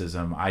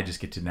criticism. I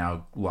just get to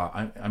now,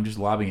 I'm just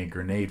lobbing a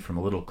grenade from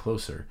a little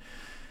closer.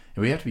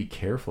 And we have to be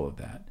careful of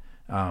that.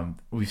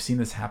 We've seen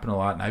this happen a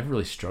lot, and I've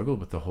really struggled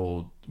with the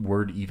whole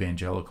word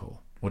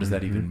evangelical. What does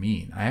that even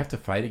mean? I have to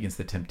fight against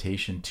the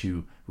temptation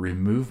to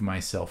remove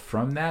myself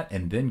from that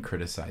and then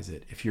criticize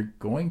it. If you're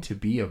going to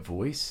be a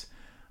voice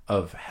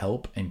of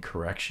help and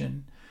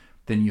correction,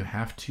 then you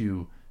have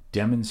to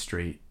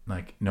demonstrate,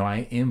 like, no,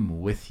 I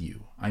am with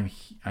you.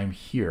 I'm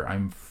here.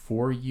 I'm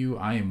for you.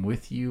 I am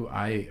with you.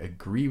 I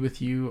agree with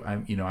you.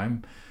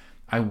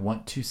 I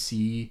want to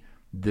see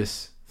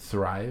this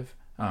thrive.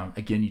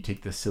 Again, you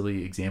take the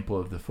silly example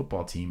of the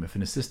football team. If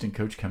an assistant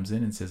coach comes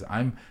in and says,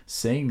 I'm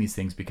saying these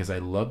things because I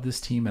love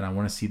this team and I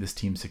want to see this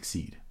team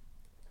succeed,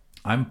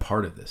 I'm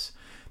part of this.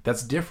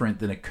 That's different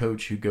than a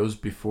coach who goes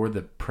before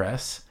the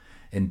press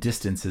and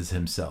distances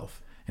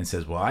himself and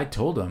says, well, I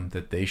told them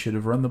that they should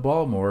have run the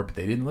ball more, but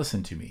they didn't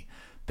listen to me.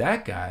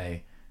 That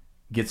guy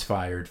gets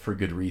fired for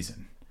good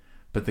reason.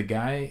 But the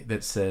guy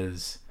that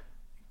says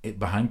it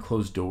behind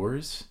closed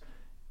doors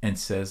and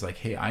says, like,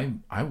 hey,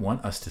 I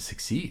want us to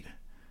succeed.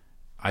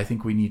 I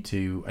think we need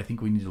to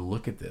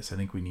look at this. I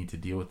think we need to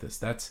deal with this.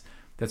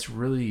 That's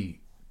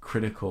really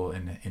critical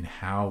in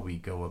how we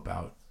go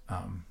about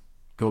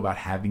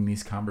having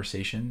these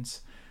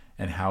conversations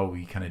and how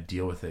we kind of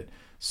deal with it.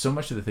 So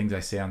much of the things I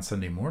say on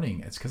Sunday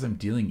morning, it's because I'm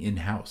dealing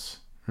in-house.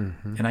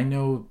 Mm-hmm. And I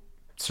know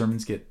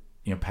sermons get,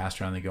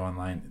 passed around, they go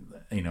online,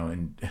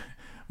 and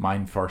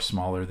mine far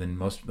smaller than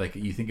most. Like,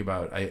 you think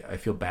about, I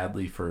feel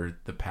badly for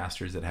the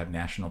pastors that have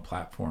national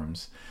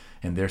platforms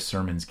and their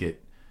sermons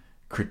get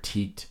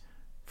critiqued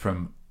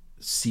from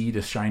sea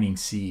to shining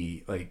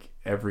sea, like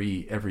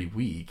every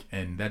week.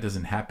 And that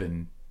doesn't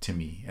happen to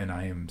me. And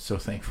I am so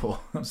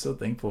thankful. I'm so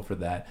thankful for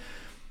that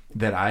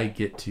I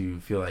get to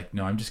feel like,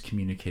 no, I'm just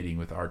communicating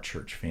with our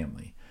church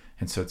family.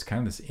 And so it's kind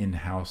of this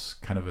in-house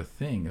kind of a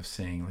thing of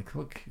saying, like,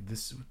 look,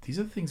 these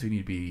are the things we need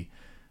to be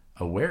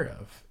aware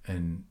of.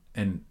 And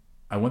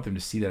I want them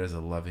to see that as a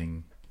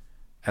loving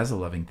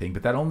thing.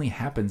 But that only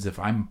happens if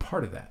I'm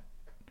part of that.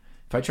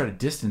 If I try to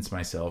distance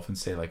myself and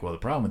say like, well, the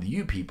problem with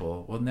you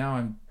people, well,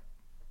 now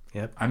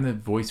I'm the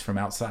voice from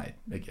outside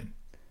again.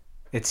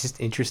 It's just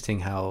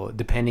interesting how,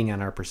 depending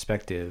on our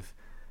perspective,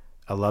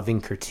 a loving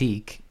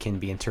critique can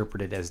be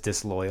interpreted as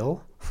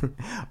disloyal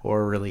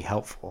or really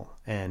helpful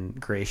and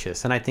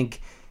gracious. And I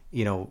think,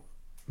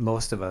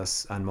 most of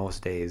us on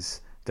most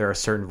days, there are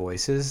certain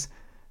voices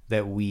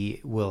that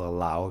we will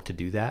allow to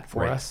do that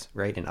for us,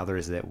 right? And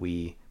others that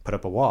we put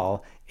up a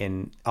wall.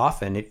 And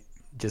often it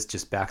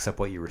just backs up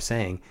what you were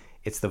saying.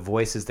 It's the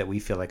voices that we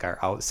feel like are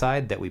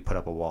outside that we put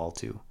up a wall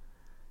to.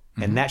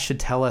 And that should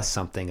tell us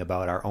something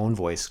about our own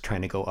voice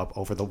trying to go up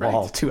over the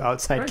wall to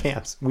outside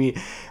camps.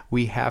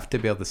 We have to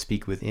be able to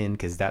speak within,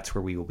 because that's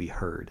where we will be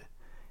heard.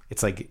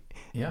 It's like,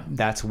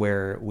 that's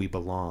where we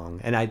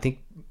belong. And I think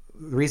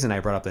the reason I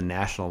brought up the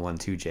national one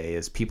too, Jay,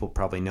 is people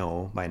probably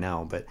know by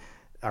now, but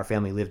our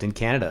family lived in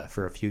Canada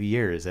for a few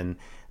years. And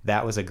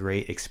that was a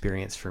great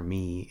experience for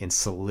me in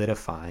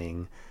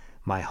solidifying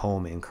my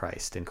home in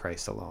Christ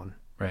alone.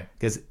 Right.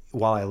 Because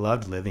while I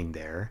loved living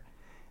there,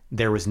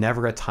 there was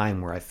never a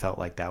time where I felt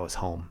like that was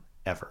home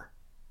ever.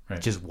 Right.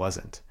 It just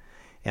wasn't.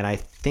 And I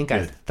think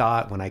I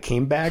thought when I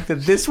came back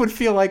that this would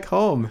feel like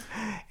home.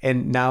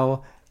 And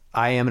now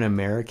I am an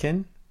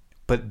American,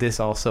 but this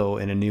also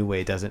in a new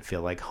way doesn't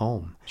feel like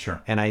home.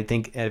 Sure. And I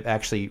think I've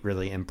actually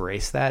really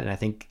embraced that. And I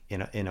think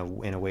in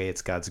a way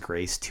it's God's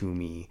grace to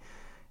me.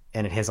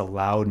 And it has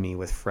allowed me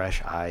with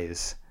fresh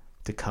eyes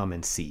to come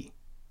and see.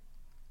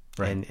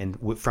 Right.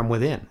 And from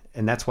within.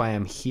 And that's why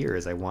I'm here,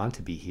 is I want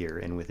to be here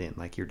and within,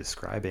 like you're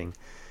describing,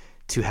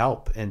 to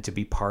help and to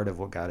be part of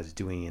what God is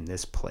doing in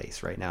this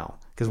place right now.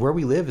 Because where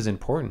we live is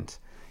important.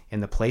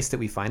 And the place that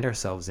we find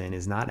ourselves in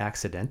is not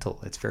accidental.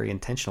 It's very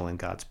intentional in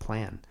God's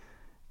plan,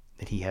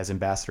 that he has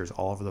ambassadors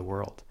all over the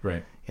world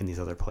in these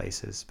other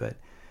places. But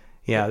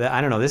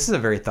I don't know. This is a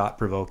very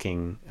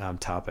thought-provoking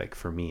topic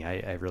for me.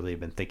 I really have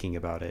been thinking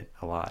about it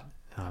a lot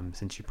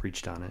since you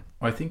preached on it.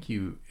 Well, I think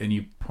you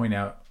point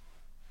out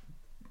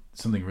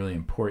something really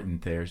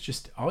important there. Is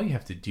just all you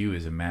have to do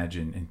is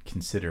imagine and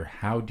consider,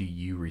 how do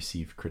you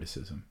receive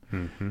criticism?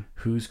 Mm-hmm.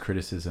 Whose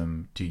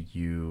criticism do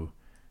you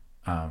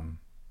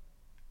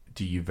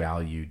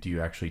value? Do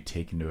you actually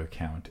take into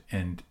account?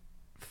 And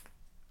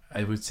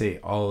I would say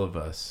all of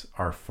us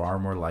are far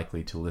more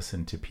likely to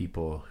listen to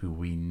people who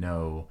we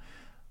know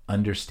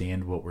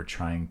understand what we're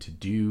trying to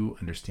do,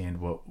 understand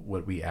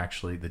what we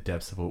actually, the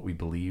depths of what we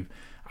believe.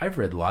 I've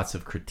read lots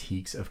of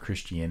critiques of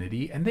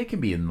Christianity, and they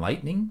can be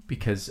enlightening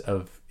because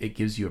it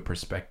gives you a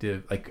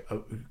perspective, like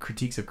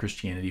critiques of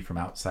Christianity from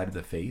outside of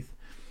the faith.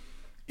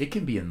 It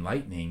can be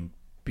enlightening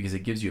because it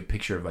gives you a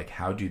picture of like,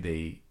 how do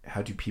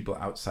people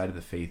outside of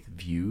the faith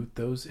view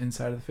those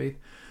inside of the faith?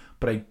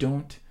 But I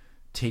don't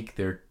take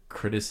their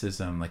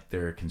criticism, like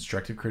their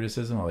constructive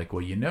criticism, or like,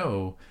 well,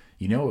 it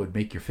would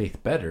make your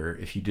faith better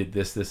if you did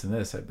this, this, and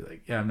this. I'd be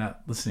like, yeah, I'm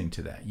not listening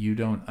to that. You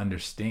don't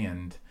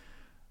understand.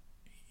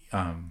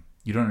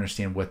 You don't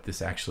understand what this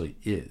actually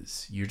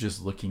is. You're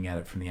just looking at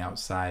it from the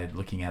outside,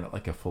 looking at it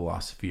like a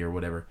philosophy or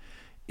whatever.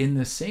 In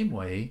the same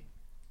way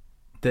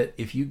that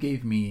if you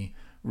gave me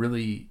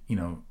really,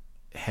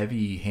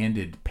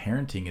 heavy-handed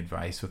parenting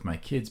advice with my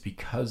kids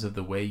because of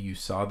the way you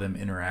saw them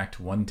interact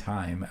one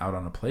time out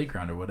on a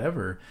playground or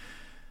whatever,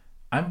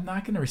 I'm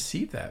not going to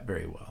receive that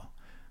very well.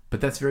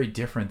 But that's very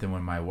different than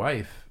when my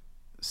wife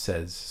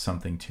says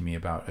something to me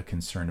about a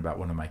concern about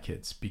one of my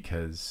kids,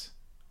 because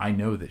I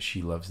know that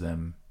she loves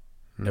them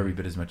every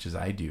bit as much as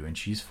I do, and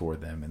she's for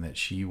them, and that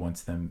she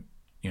wants them,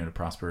 to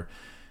prosper.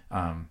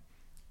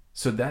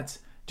 So that's,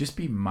 just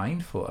be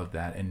mindful of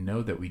that, and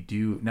know that we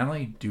do, not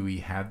only do we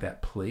have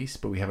that place,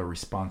 but we have a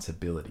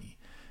responsibility.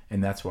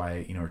 And that's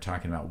why, we're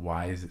talking about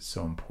why is it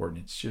so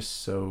important. It's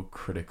just so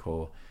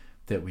critical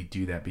that we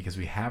do that, because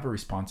we have a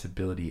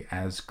responsibility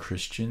as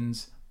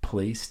Christians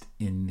placed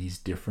in these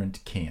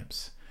different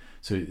camps.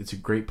 So it's a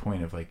great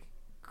point of like,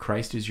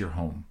 Christ is your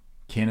home.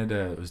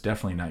 Canada was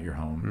definitely not your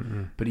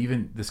home, but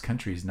even this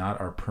country is not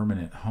our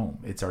permanent home.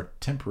 It's our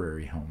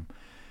temporary home.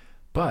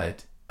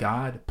 But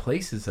God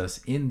places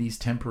us in these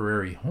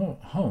temporary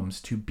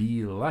homes to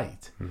be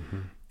light.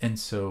 And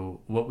so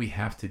what we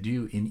have to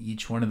do in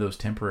each one of those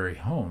temporary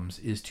homes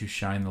is to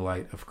shine the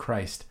light of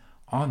Christ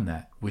on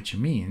that, which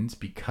means,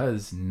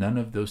 because none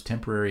of those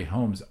temporary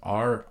homes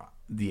are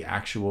the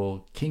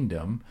actual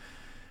kingdom,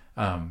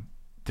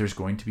 there's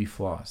going to be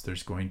flaws,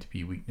 there's going to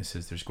be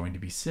weaknesses, there's going to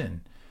be sin.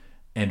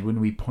 And when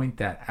we point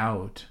that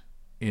out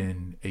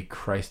in a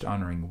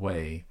Christ-honoring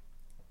way,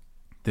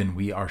 then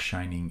we are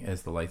shining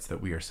as the lights that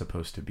we are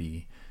supposed to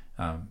be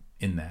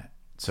in that.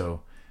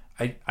 So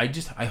I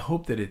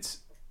hope that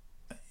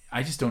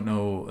I just don't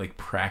know, like,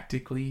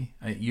 practically.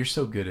 You're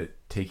so good at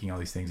taking all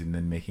these things and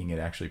then making it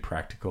actually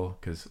practical.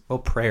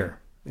 Prayer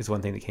is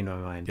one thing that came to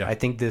my mind. Yeah. I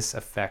think this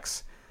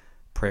affects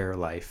prayer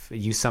life.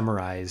 You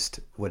summarized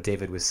what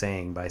David was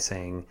saying by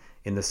saying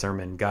in the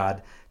sermon,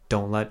 God,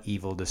 don't let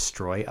evil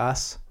destroy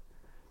us.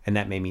 And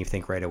that made me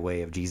think right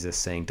away of Jesus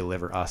saying,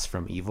 deliver us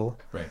from evil.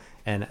 Right.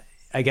 And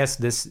I guess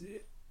this,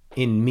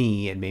 in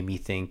me, it made me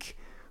think,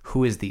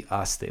 who is the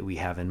us that we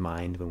have in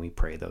mind when we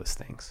pray those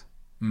things?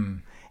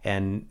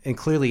 And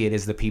clearly it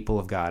is the people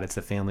of God. It's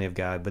the family of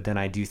God. But then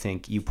I do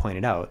think you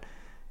pointed out,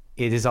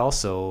 it is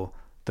also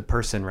the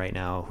person right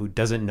now who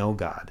doesn't know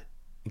God.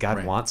 God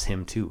Right. wants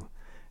him too,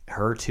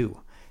 her too.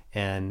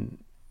 And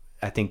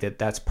I think that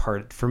that's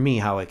part, for me,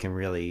 how it can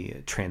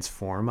really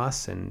transform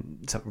us,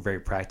 and something very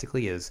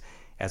practically is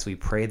as we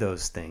pray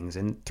those things.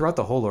 And throughout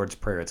the whole Lord's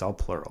Prayer, it's all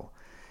plural.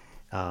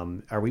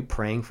 Are we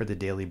praying for the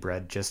daily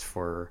bread just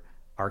for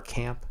our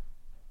camp,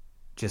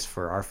 just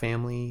for our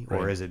family, or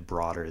Right. is it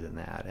broader than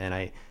that?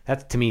 And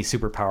that's to me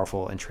super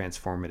powerful and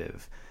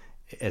transformative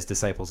as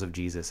disciples of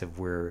Jesus. If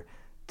we're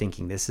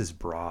thinking this is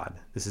broad,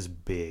 this is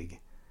big,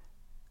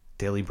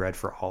 daily bread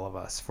for all of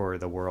us, for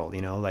the world,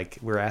 like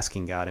we're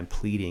asking God and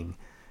pleading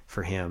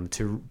for him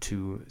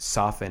to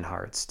soften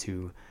hearts,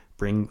 to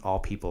bring all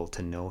people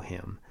to know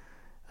him,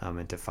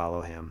 and to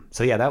follow him.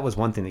 So yeah, that was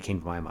one thing that came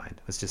to my mind.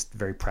 It was just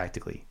very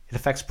practically, it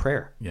affects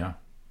prayer. Yeah,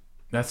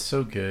 that's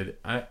so good.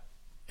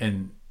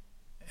 In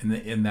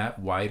that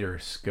wider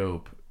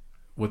scope,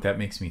 what that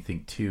makes me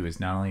think too is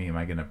not only am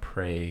I going to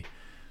pray,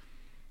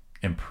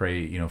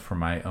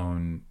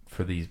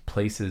 for these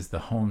places, the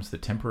homes, the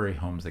temporary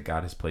homes that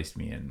God has placed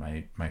me in,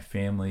 my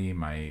family,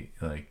 my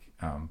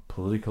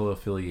political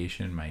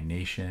affiliation, my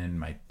nation,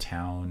 my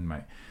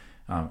town,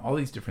 all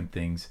these different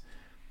things.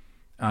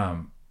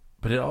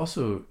 But it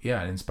also, it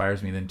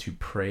inspires me then to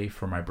pray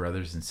for my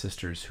brothers and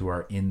sisters who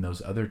are in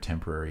those other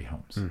temporary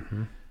homes.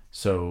 Mm-hmm.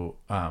 So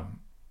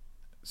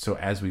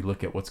as we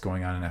look at what's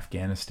going on in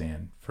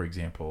Afghanistan, for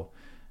example,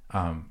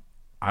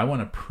 I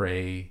want to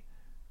pray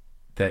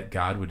that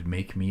God would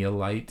make me a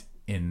light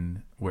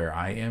in where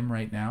I am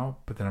right now,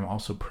 but then I'm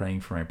also praying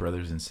for my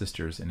brothers and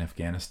sisters in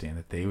Afghanistan,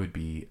 that they would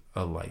be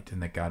a light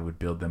and that God would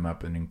build them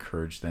up and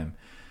encourage them.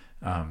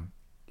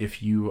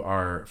 If you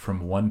are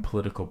from one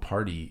political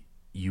party,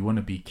 you want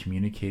to be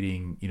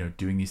communicating,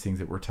 doing these things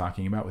that we're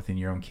talking about within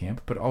your own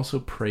camp, but also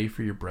pray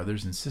for your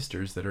brothers and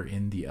sisters that are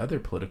in the other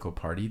political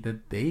party,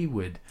 that they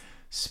would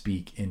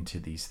speak into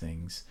these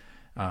things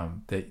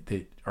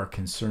that are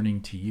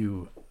concerning to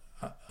you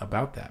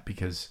about that,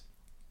 because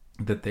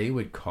that they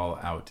would call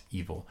out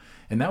evil.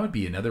 And that would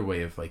be another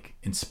way of like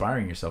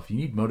inspiring yourself. You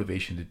need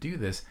motivation to do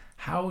this.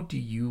 How would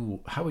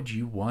you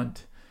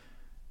want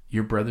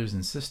your brothers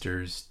and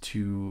sisters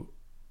to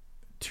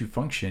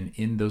function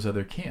in those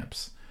other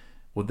camps?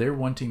 Well, they're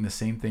wanting the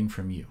same thing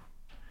from you.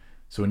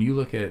 So when you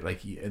look at it,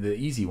 like the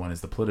easy one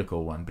is the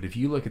political one, but if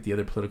you look at the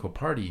other political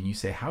party and you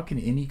say, how can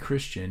any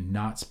Christian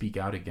not speak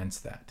out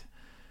against that?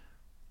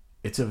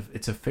 It's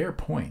a fair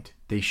point.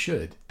 They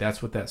should.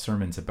 That's what that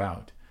sermon's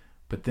about.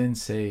 But then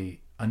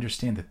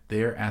understand that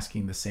they're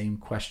asking the same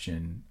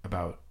question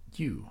about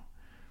you.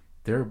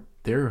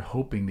 They're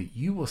hoping that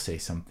you will say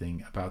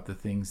something about the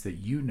things that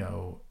you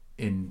know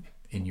in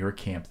your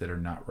camp that are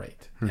not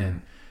right.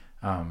 Mm-hmm.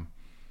 And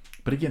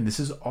but again, this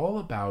is all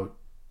about,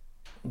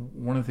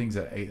 one of the things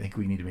that I think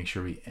we need to make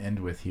sure we end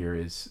with here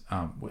is,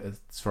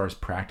 as far as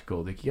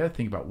practical, like you got to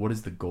think about, what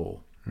is the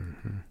goal?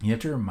 Mm-hmm. You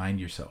have to remind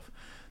yourself,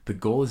 the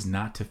goal is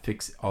not to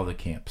fix all the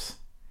camps.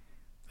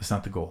 That's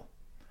not the goal.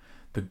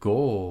 The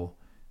goal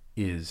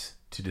is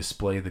to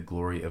display the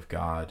glory of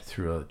God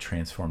through a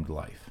transformed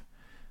life.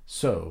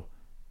 So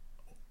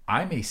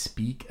I may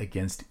speak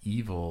against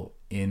evil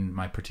in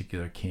my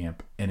particular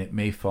camp, and it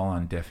may fall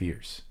on deaf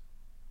ears.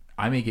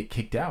 I may get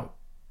kicked out.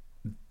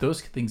 Those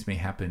things may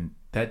happen.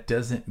 That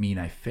doesn't mean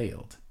I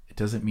failed. It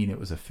doesn't mean it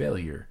was a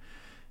failure.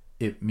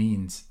 It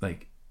means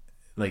like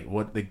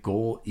what the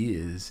goal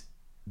is,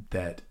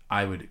 that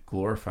I would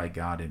glorify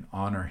God and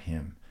honor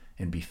him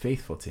and be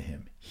faithful to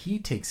him. He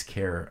takes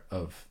care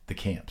of the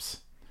camps.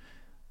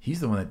 He's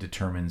the one that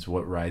determines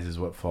what rises,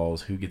 what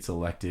falls, who gets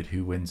elected,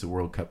 who wins the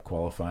World Cup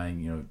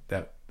qualifying.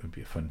 That would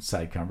be a fun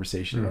side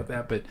conversation about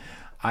that. But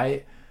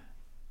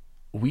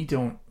we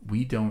don't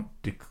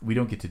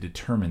get to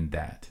determine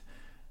that.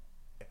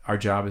 Our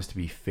job is to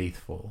be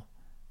faithful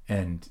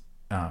and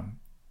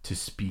to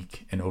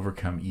speak and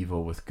overcome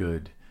evil with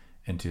good,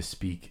 and to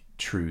speak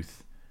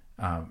truth.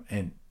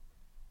 And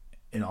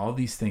all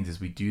these things, as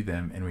we do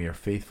them and we are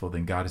faithful,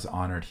 then God is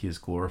honored, he is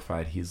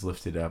glorified, he is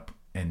lifted up,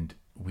 and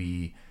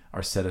we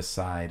are set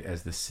aside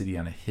as the city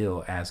on a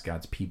hill as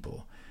God's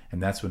people.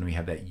 And that's when we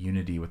have that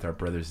unity with our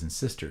brothers and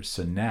sisters.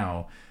 So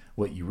now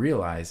what you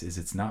realize is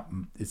it's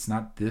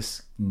not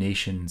this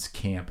nation's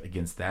camp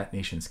against that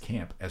nation's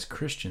camp. As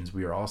Christians,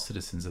 we are all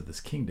citizens of this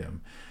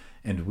kingdom,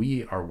 and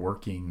we are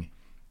working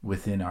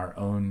within our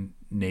own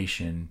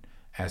nation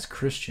as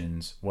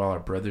Christians, while our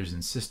brothers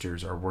and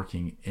sisters are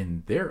working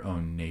in their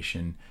own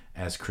nation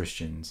as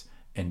Christians.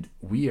 And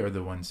we are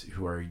the ones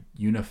who are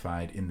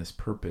unified in this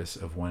purpose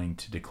of wanting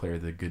to declare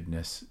the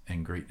goodness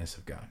and greatness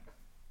of God.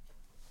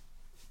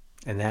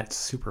 And that's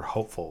super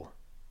hopeful.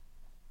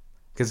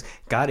 Because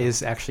God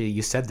is actually,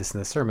 you said this in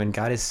the sermon,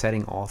 God is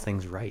setting all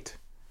things right.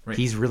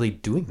 He's really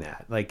doing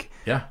that.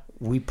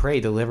 We pray,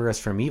 deliver us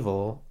from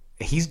evil.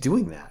 He's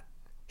doing that.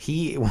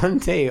 One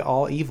day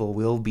all evil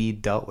will be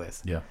dealt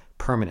with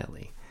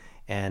permanently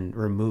and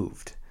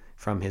removed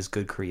from his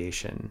good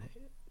creation.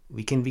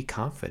 We can be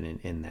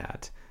confident in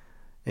that.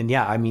 And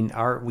yeah, I mean,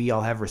 we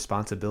all have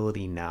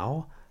responsibility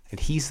now, and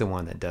he's the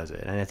one that does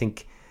it. And I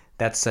think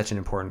that's such an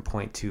important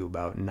point too,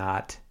 about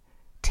not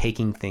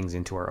taking things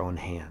into our own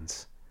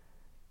hands.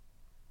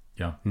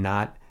 Yeah.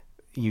 Not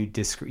you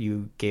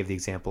gave the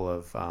example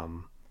of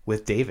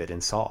with David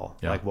and Saul,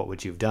 like what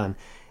would you have done?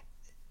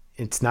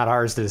 It's not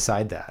ours to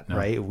decide that,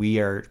 right? We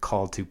are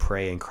called to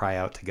pray and cry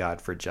out to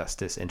God for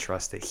justice and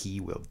trust that he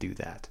will do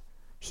that.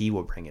 He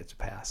will bring it to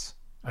pass.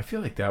 I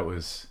feel like that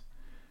was,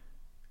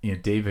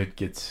 David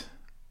gets,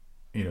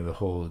 the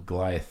whole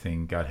Goliath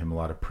thing got him a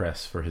lot of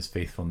press for his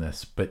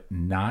faithfulness, but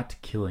not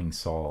killing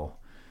Saul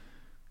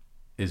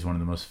is one of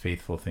the most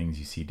faithful things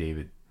you see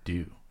David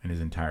do in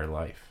his entire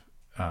life,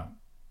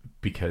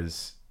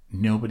 because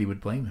nobody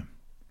would blame him.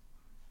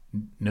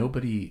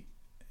 Nobody,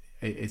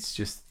 it's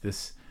just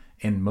this,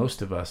 and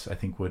most of us, I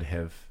think, would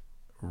have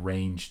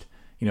ranged,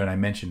 and I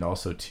mentioned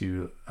also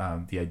too,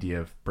 the idea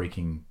of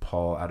breaking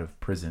Paul out of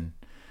prison.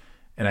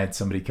 And I had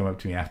somebody come up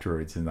to me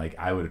afterwards, and like,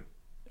 I would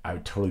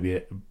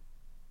totally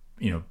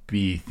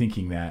be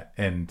thinking that.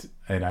 And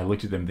I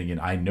looked at them thinking,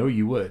 I know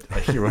you would.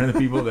 Like, you're one of the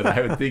people that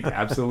I would think,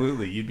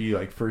 absolutely, you'd be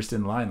like first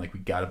in line. Like,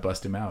 we got to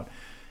bust him out.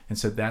 And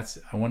so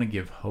I want to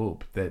give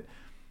hope that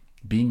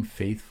being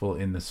faithful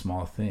in the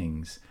small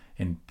things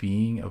and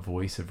being a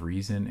voice of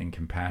reason and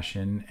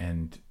compassion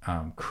and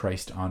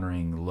Christ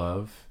honoring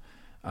love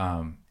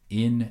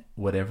in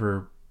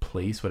whatever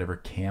place, whatever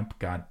camp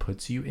God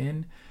puts you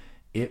in,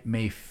 it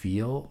may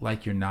feel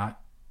like you're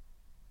not,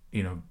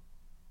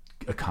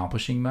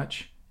 accomplishing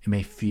much. It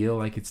may feel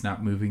like it's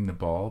not moving the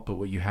ball, but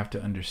what you have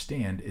to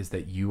understand is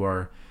that you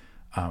are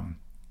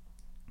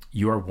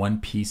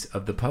one piece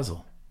of the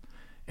puzzle,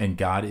 and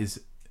God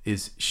is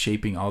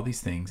shaping all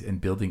these things and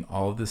building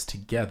all of this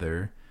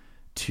together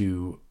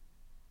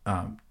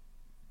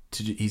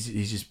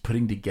he's just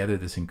putting together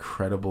this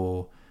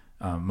incredible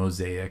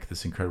mosaic,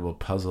 this incredible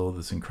puzzle,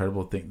 this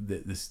incredible thing,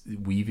 this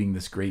weaving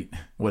this great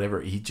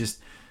whatever.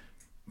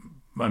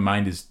 My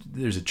mind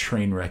there's a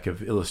train wreck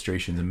of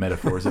illustrations and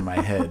metaphors in my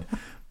head,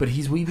 but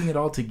he's weaving it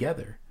all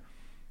together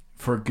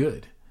for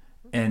good.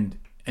 And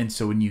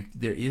so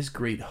there is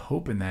great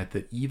hope in that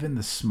even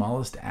the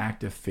smallest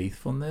act of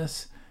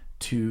faithfulness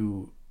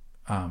to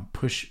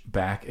push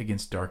back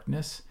against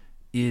darkness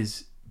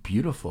is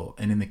beautiful.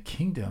 And in the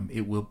kingdom,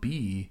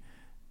 it's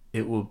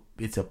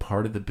a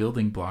part of the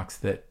building blocks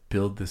that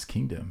build this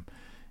kingdom.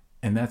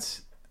 And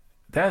that's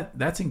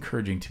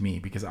encouraging to me,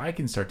 because I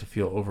can start to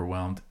feel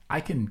overwhelmed. I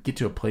can get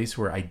to a place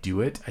where I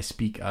do it, I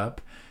speak up,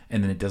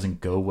 and then it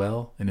doesn't go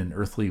well in an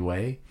earthly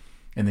way.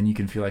 And then you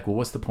can feel like, well,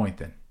 what's the point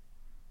then?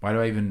 Why do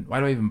I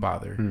even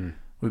bother?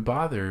 We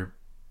bother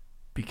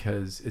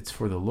because it's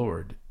for the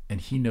Lord,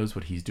 and he knows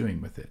what he's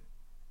doing with it.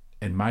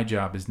 And my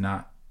job is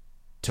not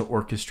to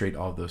orchestrate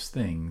all those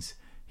things.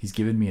 He's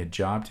given me a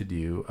job to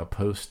do, a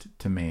post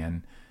to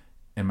man,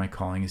 and my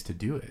calling is to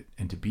do it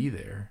and to be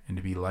there and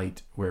to be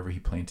light wherever he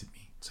planted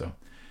me. So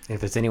if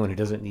there's anyone who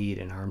doesn't need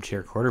an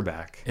armchair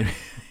quarterback,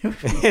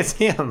 it's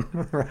him,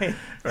 right?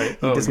 He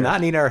does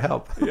not need our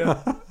help.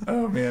 Yeah.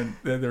 Oh man,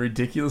 the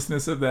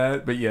ridiculousness of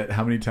that. But yet,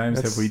 how many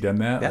times have we done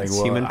that?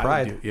 That's human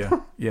pride.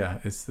 Yeah.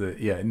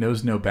 It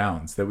knows no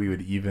bounds that we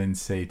would even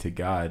say to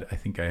God, I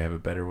think I have a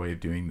better way of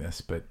doing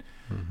this, but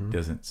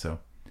doesn't. So,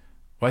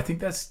 well, I think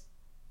that's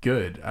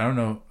good. I don't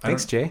know.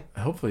 Thanks, Jay.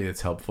 Hopefully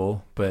it's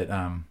helpful, but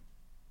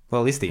well,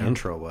 at least the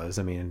intro was.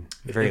 I mean,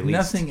 at very least.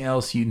 Nothing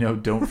else,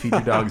 don't feed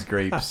your dogs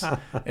grapes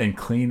and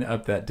clean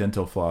up that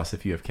dental floss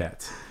if you have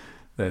cats.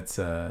 That's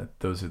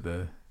those are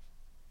the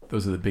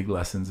big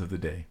lessons of the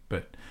day.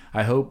 But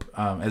I hope,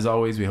 as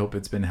always, we hope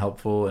it's been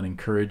helpful and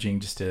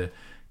encouraging just to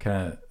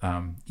kind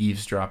of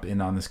eavesdrop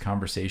in on this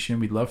conversation.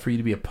 We'd love for you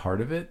to be a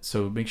part of it.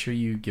 So make sure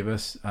you give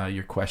us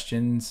your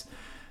questions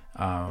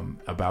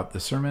about the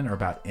sermon or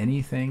about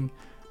anything.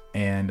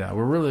 And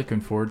we're really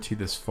looking forward to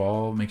this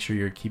fall. Make sure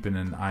you're keeping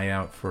an eye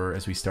out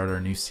as we start our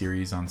new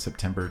series on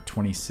September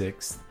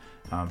 26th,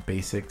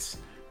 Basics,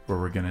 where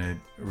we're going to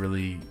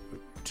really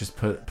just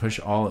push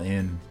all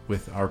in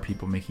with our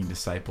people making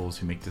disciples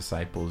who make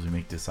disciples who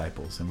make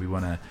disciples. And we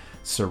want to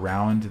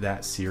surround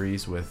that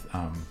series with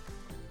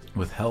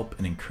help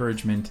and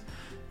encouragement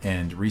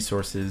and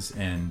resources.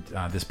 And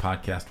this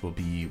podcast will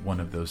be one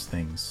of those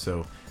things.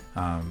 So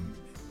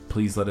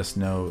please let us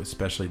know,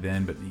 especially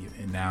then, but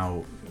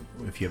now,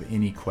 if you have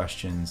any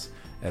questions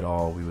at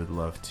all, we would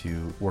love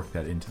to work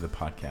that into the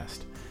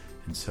podcast.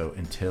 And so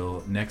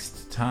until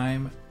next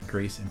time,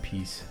 grace and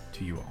peace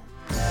to you all.